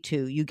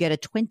 62, you get a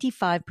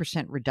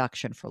 25%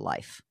 reduction for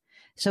life.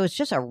 So it's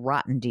just a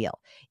rotten deal.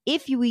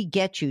 If we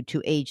get you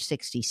to age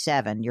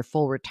 67, your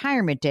full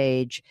retirement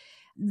age,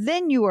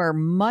 then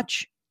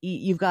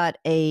you've got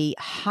a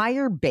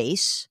higher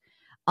base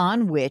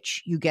on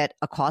which you get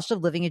a cost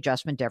of living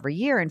adjustment every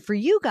year. And for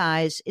you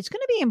guys, it's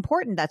going to be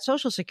important. That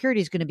Social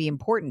Security is going to be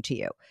important to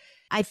you.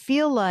 I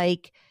feel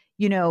like,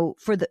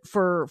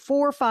 for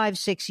 4, 5,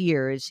 6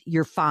 years,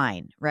 you're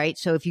fine, right?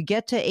 So if you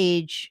get to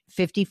age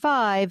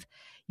 55,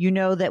 you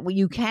know that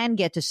you can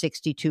get to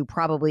 62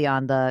 probably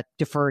on the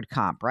deferred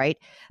comp, right?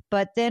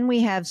 But then we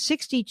have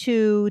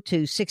 62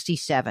 to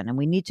 67, and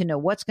we need to know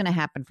what's going to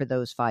happen for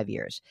those 5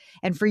 years.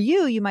 And for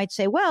you, you might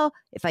say, well,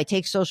 if I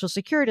take Social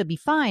Security, it'll be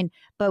fine.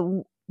 But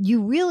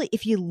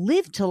if you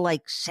live to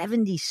like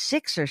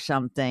 76 or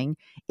something,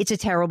 it's a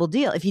terrible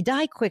deal. If you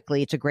die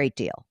quickly, it's a great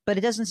deal. But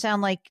it doesn't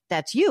sound like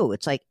that's you.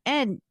 It's like,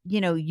 and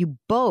you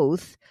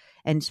both,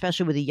 and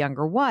especially with a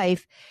younger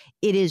wife,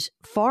 it is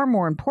far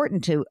more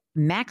important to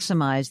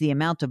maximize the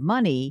amount of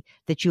money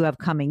that you have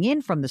coming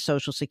in from the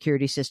Social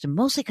Security system,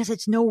 mostly because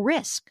it's no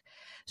risk.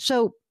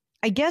 So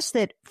I guess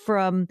that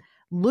from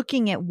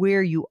looking at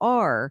where you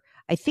are,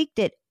 I think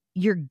that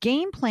your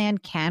game plan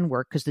can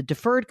work because the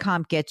deferred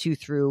comp gets you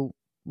through,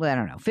 well, I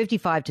don't know,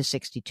 55 to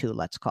 62,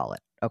 let's call it.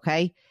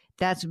 Okay.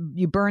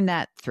 You burn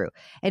that through.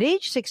 At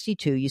age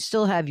 62, you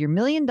still have your $1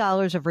 million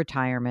of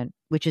retirement,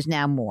 which is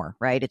now more,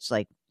 right? It's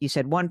like you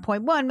said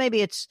 1.1,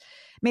 maybe it's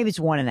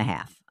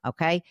 1.5.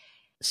 Okay.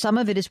 Some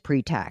of it is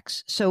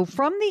pre-tax. So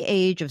from the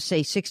age of,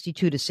 say,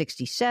 62 to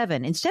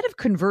 67, instead of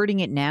converting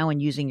it now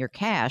and using your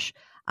cash,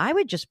 I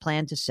would just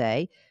plan to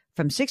say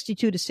from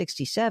 62 to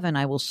 67,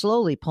 I will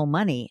slowly pull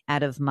money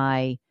out of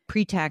my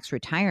pre-tax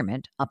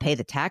retirement. I'll pay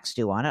the tax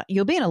due on it.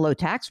 You'll be in a low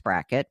tax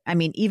bracket. I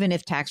mean, even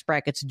if tax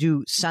brackets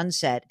do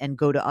sunset and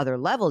go to other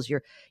levels,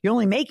 you're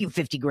only making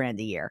 $50,000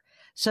 a year.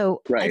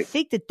 So I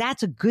think that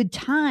that's a good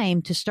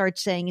time to start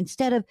saying,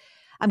 instead of,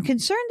 I'm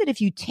concerned that if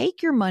you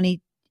take your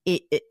money,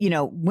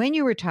 when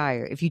you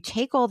retire, if you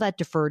take all that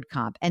deferred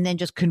comp and then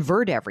just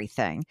convert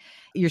everything,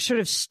 you're sort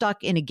of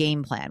stuck in a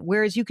game plan.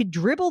 Whereas you could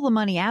dribble the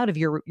money out of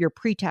your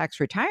pre-tax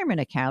retirement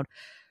account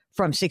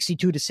from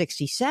 62 to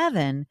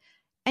 67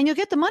 and you'll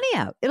get the money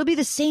out. It'll be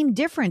the same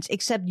difference,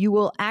 except you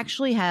will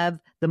actually have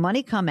the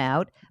money come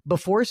out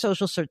before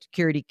Social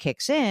Security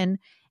kicks in.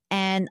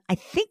 And I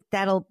think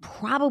that'll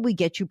probably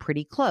get you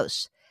pretty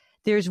close.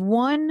 There's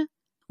one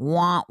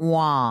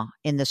wah-wah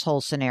in this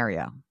whole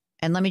scenario.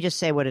 And let me just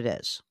say what it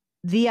is.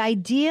 The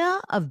idea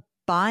of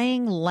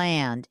buying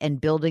land and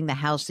building the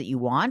house that you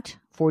want,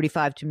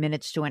 45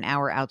 minutes to an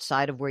hour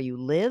outside of where you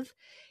live,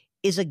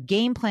 is a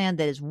game plan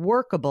that is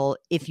workable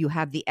if you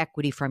have the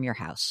equity from your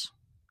house.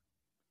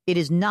 It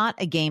is not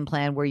a game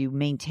plan where you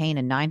maintain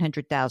a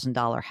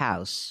 $900,000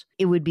 house.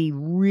 It would be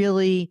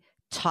really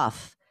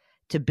tough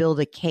to build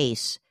a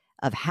case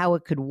of how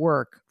it could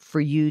work for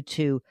you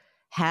to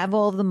have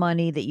all of the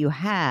money that you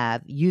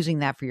have, using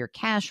that for your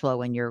cash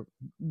flow and you're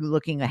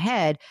looking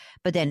ahead,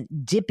 but then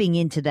dipping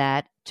into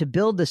that to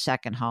build the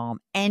second home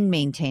and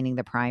maintaining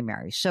the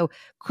primary. So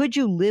could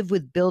you live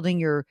with building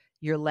your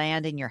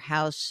land and your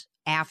house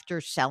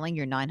after selling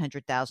your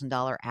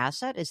 $900,000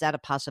 asset? Is that a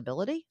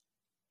possibility?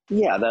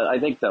 Yeah, I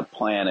think the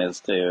plan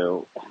is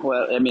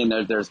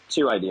there's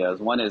two ideas.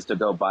 One is to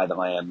go buy the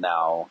land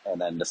now and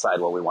then decide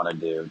what we want to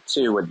do.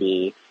 Two would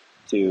be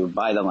to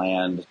buy the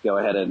land, go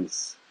ahead and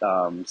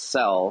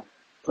sell,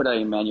 put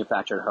a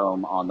manufactured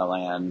home on the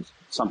land,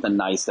 something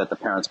nice that the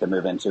parents could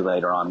move into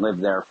later on, live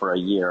there for a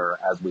year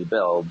as we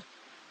build.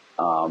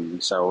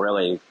 So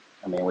really,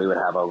 we would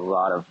have a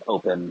lot of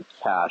open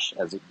cash,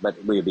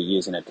 but we would be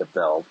using it to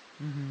build.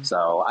 Mm-hmm.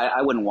 So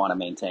I wouldn't want to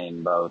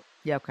maintain both.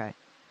 Yeah, okay.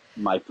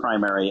 My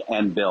primary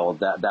and build.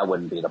 That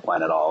wouldn't be the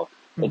plan at all.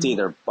 Mm-hmm. It's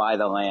either buy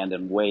the land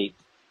and wait.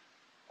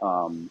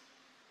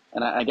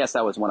 And I guess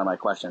that was one of my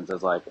questions,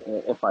 is like,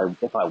 if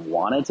I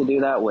wanted to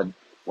do that, would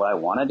I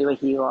want to do a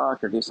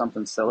HELOC or do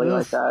something silly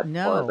like that?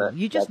 No,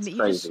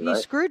 you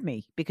screwed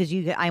me, because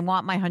I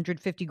want my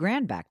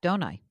 $150,000 back,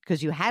 don't I?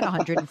 Because you had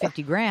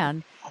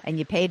 $150,000 and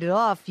you paid it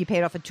off. You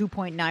paid off a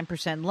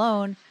 2.9%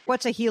 loan.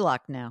 What's a HELOC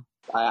now?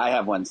 I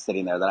have one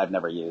sitting there that I've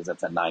never used.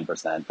 It's at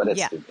 9%, but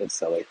it's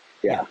silly.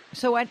 Yeah.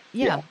 So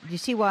you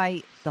see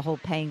why the whole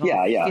paying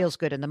off feels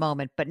good in the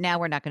moment, but now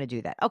we're not going to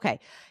do that. Okay.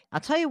 I'll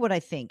tell you what I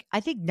think.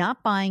 I think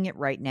not buying it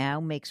right now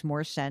makes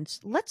more sense.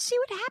 Let's see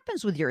what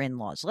happens with your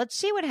in-laws. Let's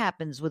see what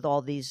happens with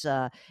all these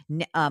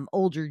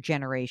older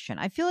generation.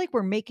 I feel like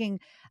we're making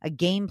a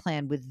game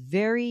plan with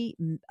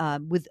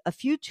with a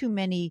few too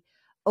many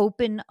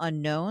open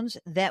unknowns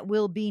that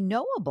will be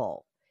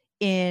knowable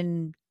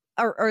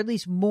or at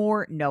least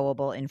more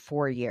knowable in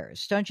 4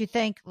 years. Don't you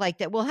think? Like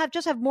that we'll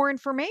just have more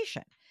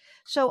information.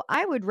 So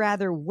I would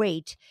rather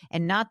wait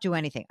and not do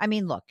anything.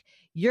 Look,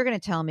 you're going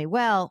to tell me,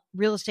 well,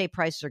 real estate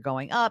prices are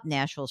going up.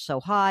 Nashville's so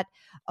hot.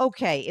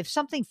 Okay, if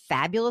something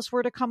fabulous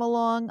were to come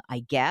along, I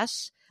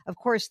guess. Of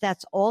course,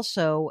 that's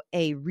also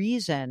a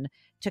reason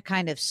to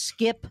kind of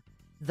skip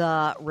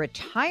the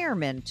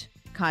retirement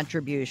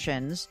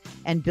contributions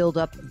and build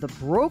up the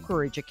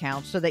brokerage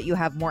account so that you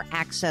have more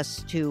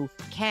access to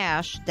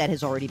cash that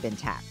has already been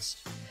taxed.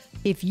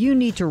 If you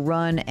need to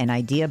run an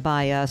idea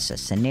by us, a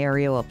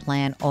scenario, a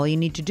plan, all you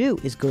need to do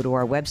is go to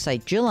our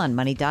website,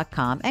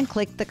 JillOnMoney.com, and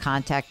click the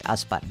Contact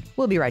Us button.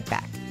 We'll be right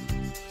back.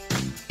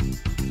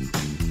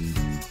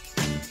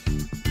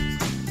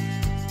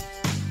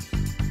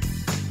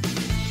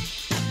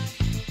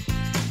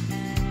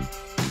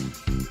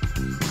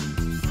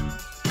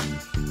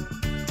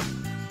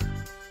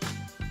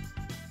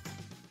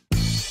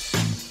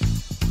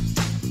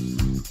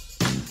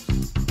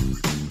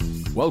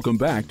 Welcome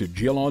back to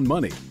Jill on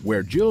Money,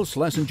 where Jill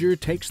Schlesinger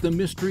takes the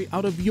mystery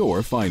out of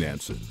your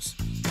finances.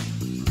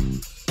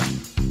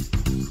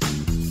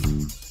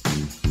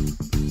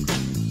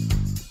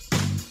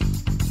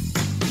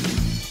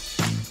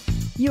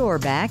 You're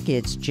back.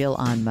 It's Jill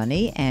on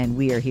Money, and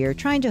we are here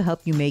trying to help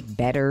you make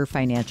better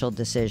financial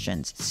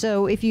decisions.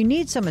 So if you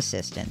need some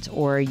assistance,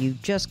 or you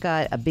just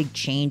got a big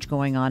change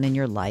going on in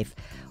your life,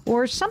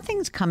 or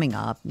something's coming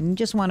up and you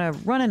just want to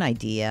run an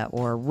idea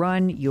or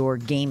run your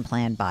game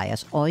plan by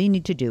us, all you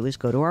need to do is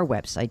go to our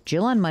website,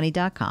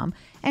 JillOnMoney.com,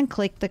 and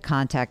click the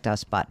Contact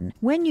Us button.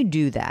 When you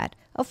do that,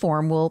 a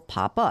form will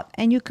pop up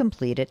and you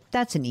complete it.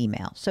 That's an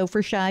email. So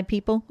for shy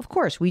people, of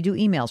course, we do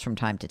emails from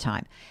time to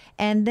time.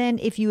 And then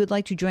if you would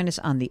like to join us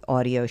on the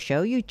audio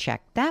show, you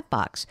check that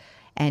box.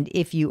 And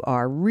if you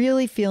are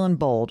really feeling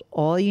bold,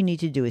 all you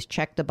need to do is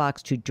check the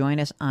box to join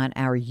us on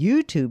our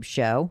YouTube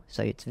show.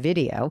 So it's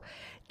video.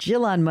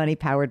 Jill on Money,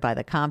 powered by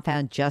The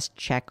Compound. Just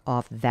check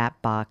off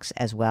that box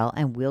as well,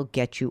 and we'll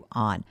get you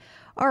on.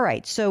 All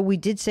right, so we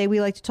did say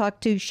we like to talk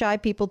to shy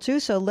people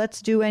too, so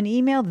let's do an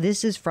email.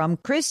 This is from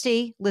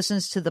Christy,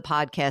 listens to the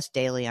podcast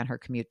daily on her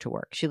commute to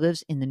work. She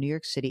lives in the New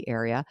York City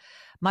area.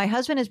 My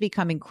husband has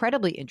become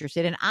incredibly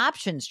interested in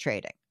options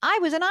trading. I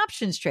was an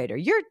options trader.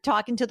 You're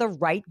talking to the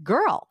right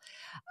girl.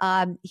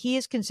 He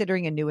is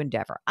considering a new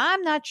endeavor.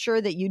 I'm not sure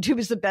that YouTube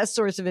is the best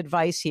source of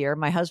advice here.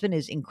 My husband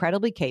is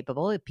incredibly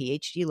capable, a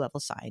PhD level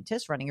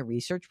scientist running a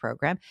research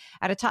program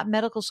at a top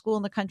medical school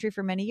in the country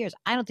for many years.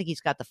 I don't think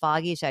he's got the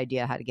foggiest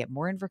idea how to get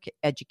more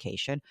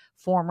education,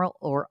 formal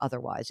or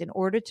otherwise, in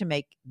order to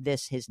make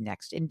this his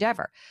next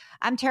endeavor.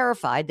 I'm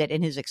terrified that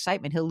in his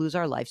excitement, he'll lose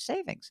our life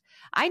savings.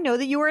 I know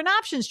that you were an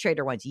options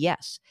trader once.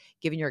 Yes.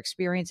 Given your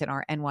experience in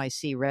our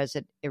NYC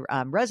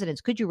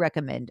residence, could you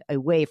recommend a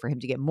way for him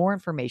to get more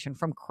information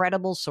from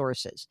credible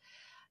sources?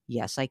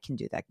 Yes, I can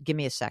do that. Give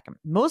me a second.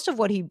 Most of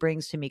what he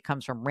brings to me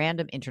comes from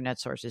random internet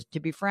sources. To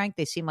be frank,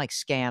 they seem like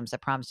scams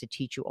that promise to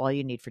teach you all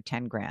you need for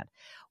 10 grand.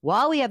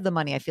 While we have the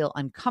money, I feel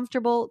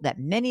uncomfortable that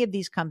many of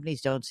these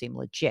companies don't seem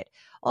legit.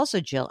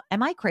 Also, Jill,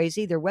 am I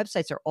crazy? Their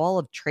websites are all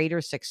of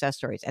trader success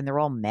stories, and they're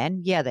all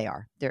men? Yeah, they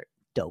are. They're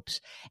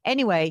dopes.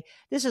 Anyway,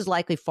 this is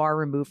likely far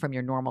removed from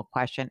your normal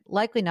question,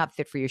 likely not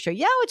fit for your show.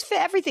 Yeah, it's fit.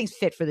 Everything's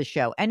fit for the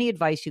show. Any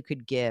advice you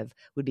could give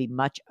would be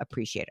much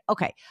appreciated.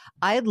 Okay,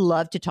 I'd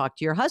love to talk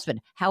to your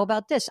husband. How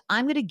about this?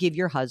 I'm going to give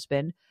your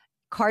husband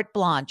carte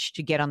blanche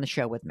to get on the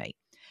show with me.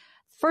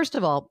 First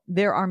of all,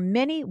 there are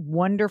many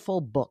wonderful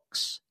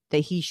books that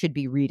he should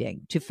be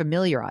reading to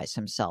familiarize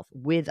himself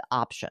with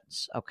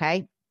options,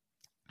 okay?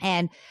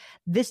 And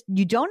this,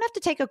 you don't have to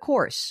take a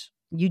course.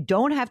 You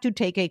don't have to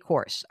take a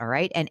course, all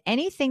right? And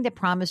anything that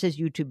promises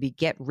you to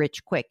get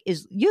rich quick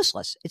is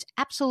useless. It's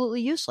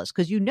absolutely useless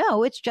because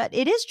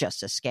it is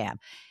just a scam.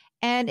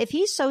 And if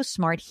he's so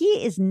smart,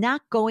 he is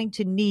not going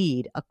to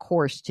need a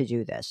course to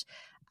do this.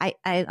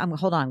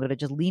 Hold on. I'm going to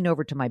just lean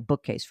over to my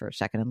bookcase for a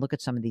second and look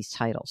at some of these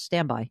titles.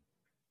 Stand by.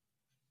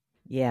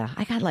 Yeah,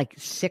 I got like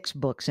 6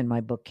 books in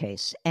my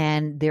bookcase,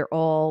 and they're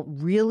all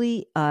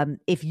really,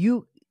 if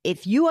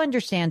you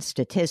understand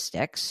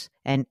statistics,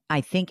 and I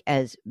think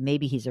as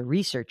maybe he's a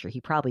researcher, he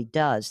probably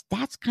does,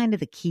 that's kind of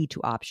the key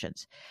to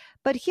options.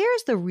 But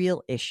here's the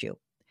real issue.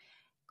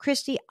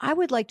 Christy, I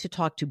would like to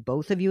talk to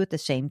both of you at the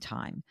same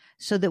time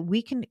so that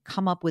we can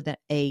come up with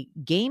a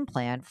game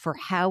plan for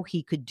how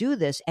he could do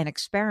this and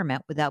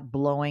experiment without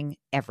blowing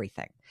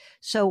everything.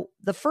 So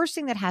the first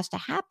thing that has to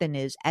happen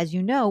is, as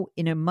you know,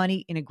 in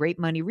a great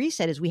money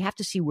reset, is we have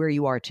to see where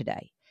you are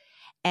today.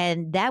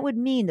 And that would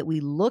mean that we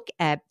look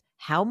at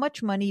how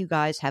much money you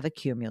guys have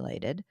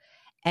accumulated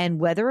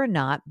and whether or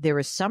not there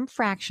is some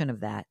fraction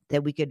of that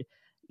we could,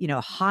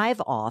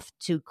 hive off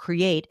to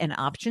create an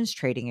options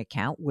trading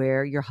account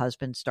where your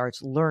husband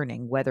starts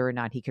learning whether or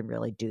not he can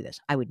really do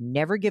this. I would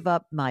never give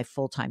up my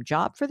full-time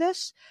job for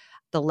this.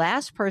 The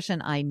last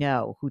person I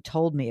know who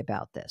told me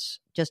about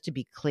this, just to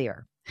be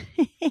clear,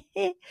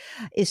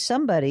 is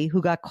somebody who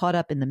got caught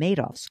up in the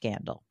Madoff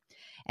scandal.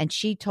 And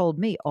she told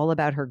me all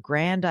about her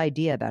grand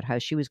idea about how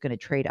she was going to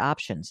trade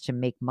options to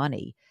make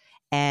money.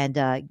 And,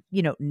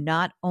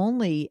 not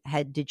only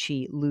did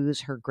she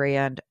lose her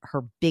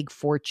big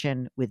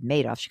fortune with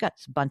Madoff, she got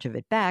a bunch of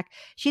it back.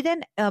 She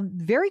then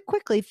very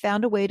quickly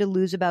found a way to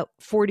lose about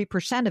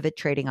 40% of it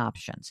trading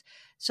options.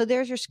 So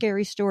there's your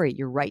scary story.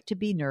 You're right to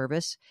be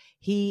nervous.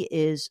 He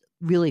is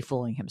really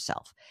fooling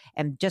himself.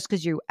 And just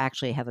because you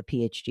actually have a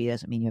PhD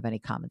doesn't mean you have any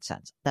common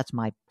sense. That's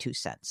my 2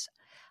 cents.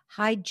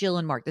 Hi, Jill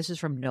and Mark. This is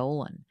from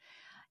Nolan.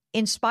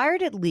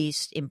 Inspired at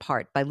least in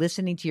part by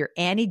listening to your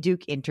Annie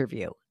Duke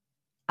interview,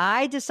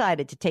 I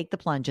decided to take the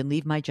plunge and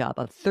leave my job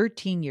of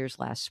 13 years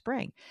last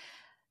spring.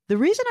 The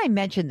reason I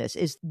mention this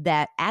is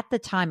that at the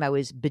time I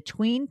was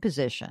between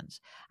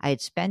positions. I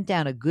had spent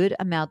down a good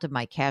amount of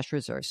my cash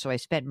reserves, so I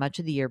spent much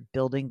of the year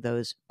building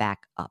those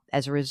back up.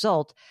 As a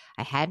result,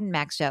 I hadn't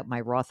maxed out my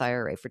Roth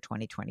IRA for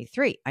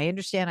 2023. I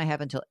understand I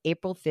have until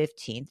April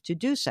 15th to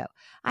do so.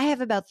 I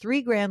have about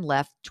 $3,000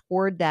 left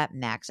toward that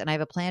max, and I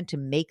have a plan to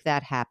make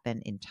that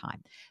happen in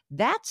time.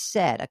 That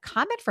said, a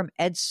comment from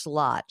Ed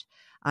Slott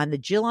on the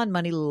Jill on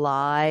Money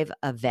live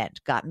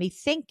event got me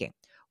thinking.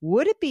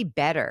 Would it be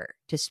better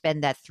to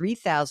spend that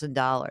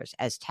 $3,000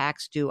 as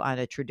tax due on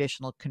a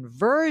traditional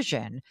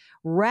conversion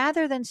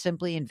rather than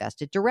simply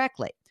invest it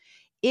directly?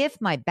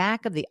 If my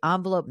back of the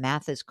envelope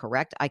math is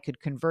correct, I could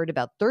convert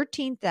about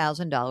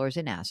 $13,000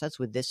 in assets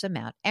with this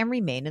amount and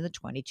remain in the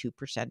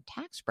 22%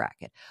 tax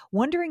bracket.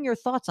 Wondering your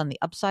thoughts on the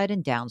upside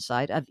and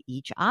downside of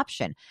each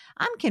option.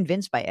 I'm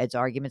convinced by Ed's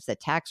arguments that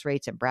tax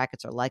rates and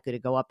brackets are likely to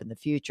go up in the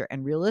future,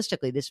 and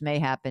realistically, this may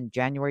happen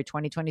January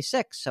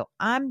 2026. So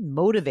I'm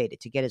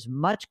motivated to get as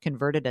much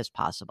converted as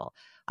possible.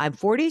 I'm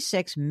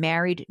 46,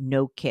 married,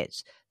 no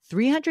kids,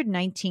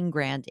 319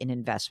 grand in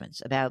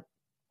investments, about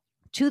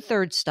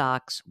 2/3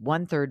 stocks,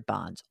 1/3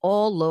 bonds,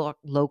 all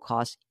low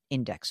cost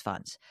index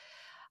funds.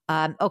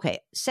 Okay,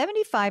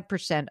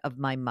 75% of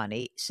my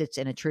money sits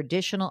in a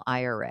traditional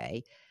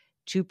IRA,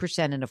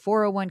 2% in a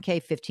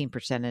 401k,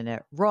 15% in a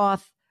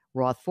Roth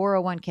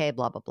 401k,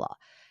 blah, blah, blah.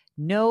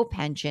 No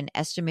pension,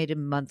 estimated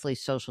monthly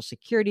Social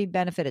Security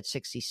benefit at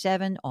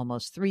 67,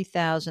 almost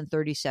 3,000,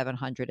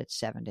 3,700 at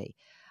 70.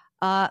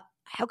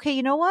 Okay,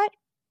 you know what?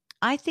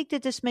 I think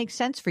that this makes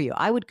sense for you.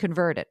 I would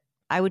convert it.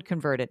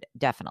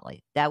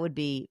 Definitely. That would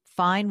be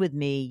fine with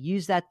me.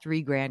 Use that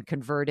 $3,000,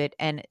 convert it.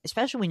 And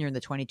especially when you're in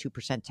the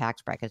 22%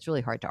 tax bracket, it's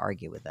really hard to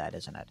argue with that,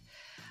 isn't it?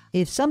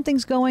 If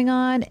something's going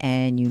on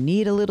and you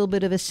need a little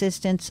bit of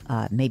assistance,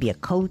 maybe a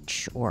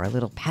coach or a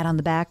little pat on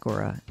the back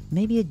or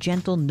maybe a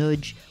gentle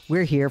nudge,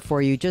 we're here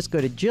for you. Just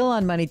go to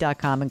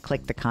JillOnMoney.com and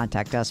click the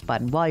Contact Us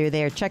button. While you're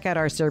there, check out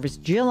our service,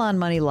 Jill on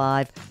Money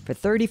Live. For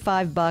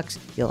 $35,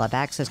 you'll have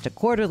access to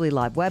quarterly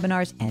live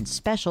webinars and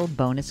special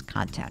bonus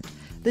content.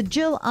 The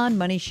Jill on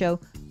Money Show.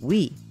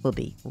 We will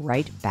be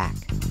right back.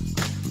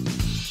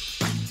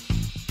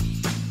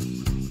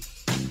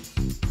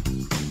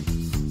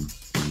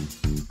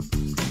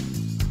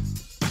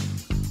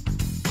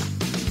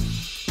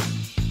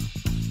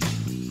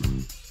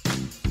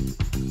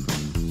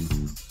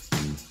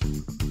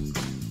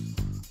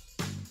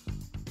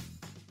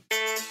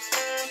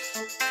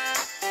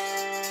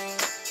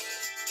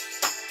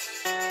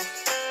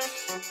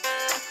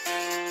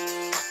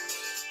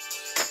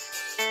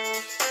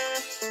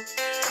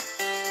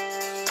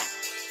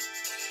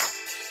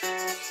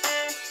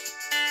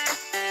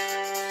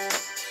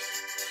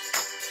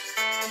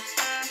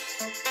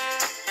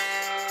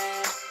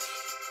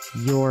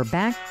 You're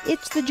back.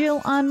 It's the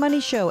Jill on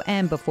Money Show.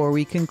 And before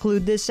we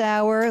conclude this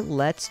hour,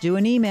 let's do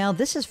an email.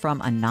 This is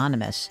from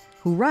Anonymous,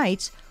 who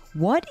writes,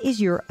 what is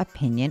your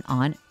opinion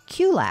on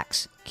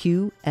QLACs?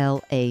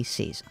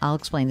 QLACs. I'll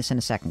explain this in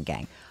a second,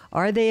 gang.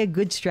 Are they a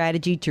good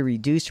strategy to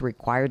reduce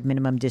required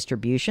minimum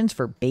distributions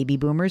for baby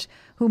boomers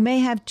who may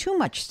have too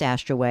much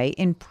stashed away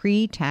in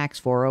pre-tax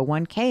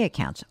 401k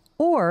accounts?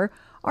 Or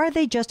are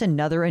they just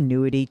another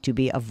annuity to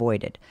be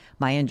avoided?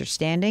 My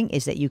understanding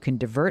is that you can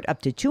divert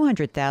up to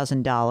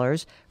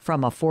 $200,000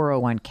 from a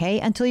 401k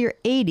until your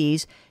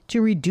 80s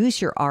to reduce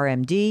your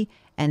RMD,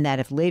 and that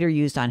if later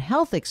used on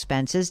health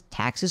expenses,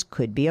 taxes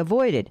could be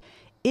avoided.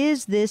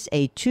 Is this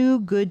a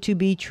too good to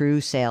be true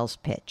sales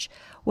pitch?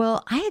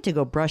 Well, I had to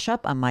go brush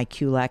up on my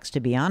QLACs,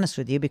 to be honest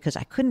with you, because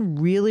I couldn't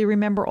really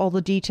remember all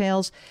the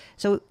details.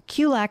 So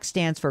QLAC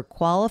stands for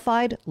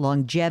Qualified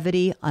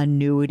Longevity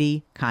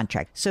Annuity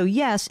Contract. So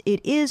yes, it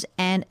is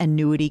an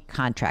annuity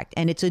contract,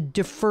 and it's a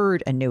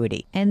deferred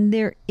annuity. And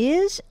there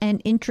is an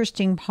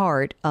interesting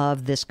part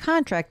of this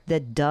contract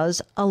that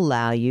does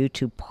allow you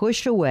to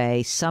push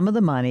away some of the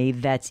money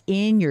that's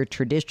in your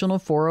traditional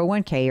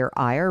 401k or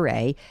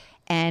IRA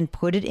and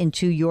put it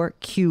into your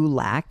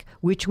QLAC,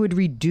 which would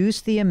reduce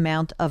the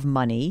amount of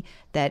money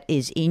that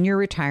is in your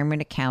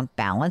retirement account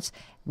balance,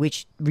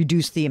 which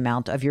reduce the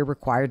amount of your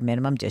required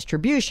minimum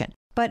distribution.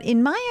 But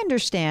in my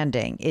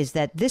understanding is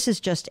that this is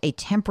just a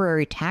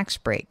temporary tax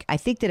break. I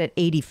think that at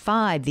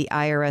 85, the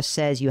IRS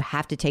says you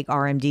have to take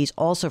RMDs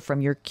also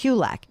from your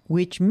QLAC,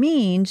 which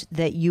means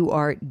that you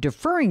are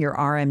deferring your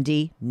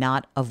RMD,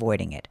 not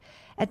avoiding it.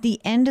 At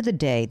the end of the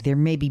day, there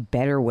may be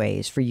better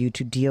ways for you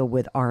to deal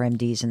with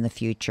RMDs in the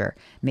future.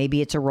 Maybe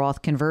it's a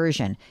Roth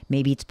conversion.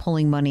 Maybe it's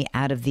pulling money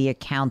out of the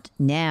account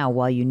now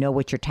while you know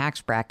what your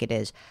tax bracket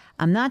is.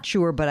 I'm not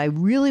sure, but I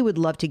really would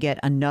love to get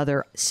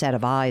another set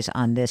of eyes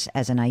on this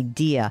as an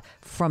idea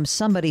from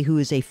somebody who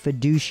is a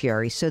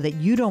fiduciary so that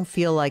you don't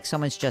feel like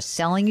someone's just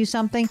selling you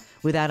something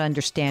without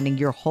understanding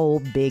your whole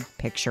big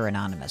picture,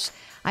 Anonymous.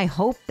 I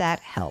hope that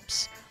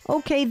helps.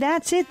 Okay,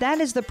 that's it.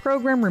 That is the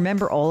program.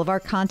 Remember, all of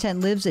our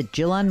content lives at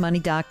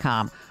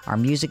JillOnMoney.com. Our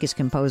music is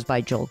composed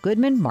by Joel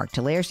Goodman. Mark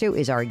Talercio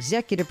is our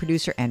executive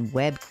producer and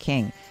web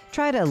king.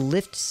 Try to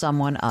lift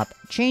someone up.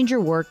 Change your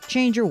work,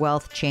 change your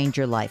wealth, change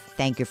your life.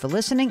 Thank you for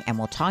listening, and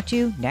we'll talk to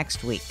you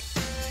next week.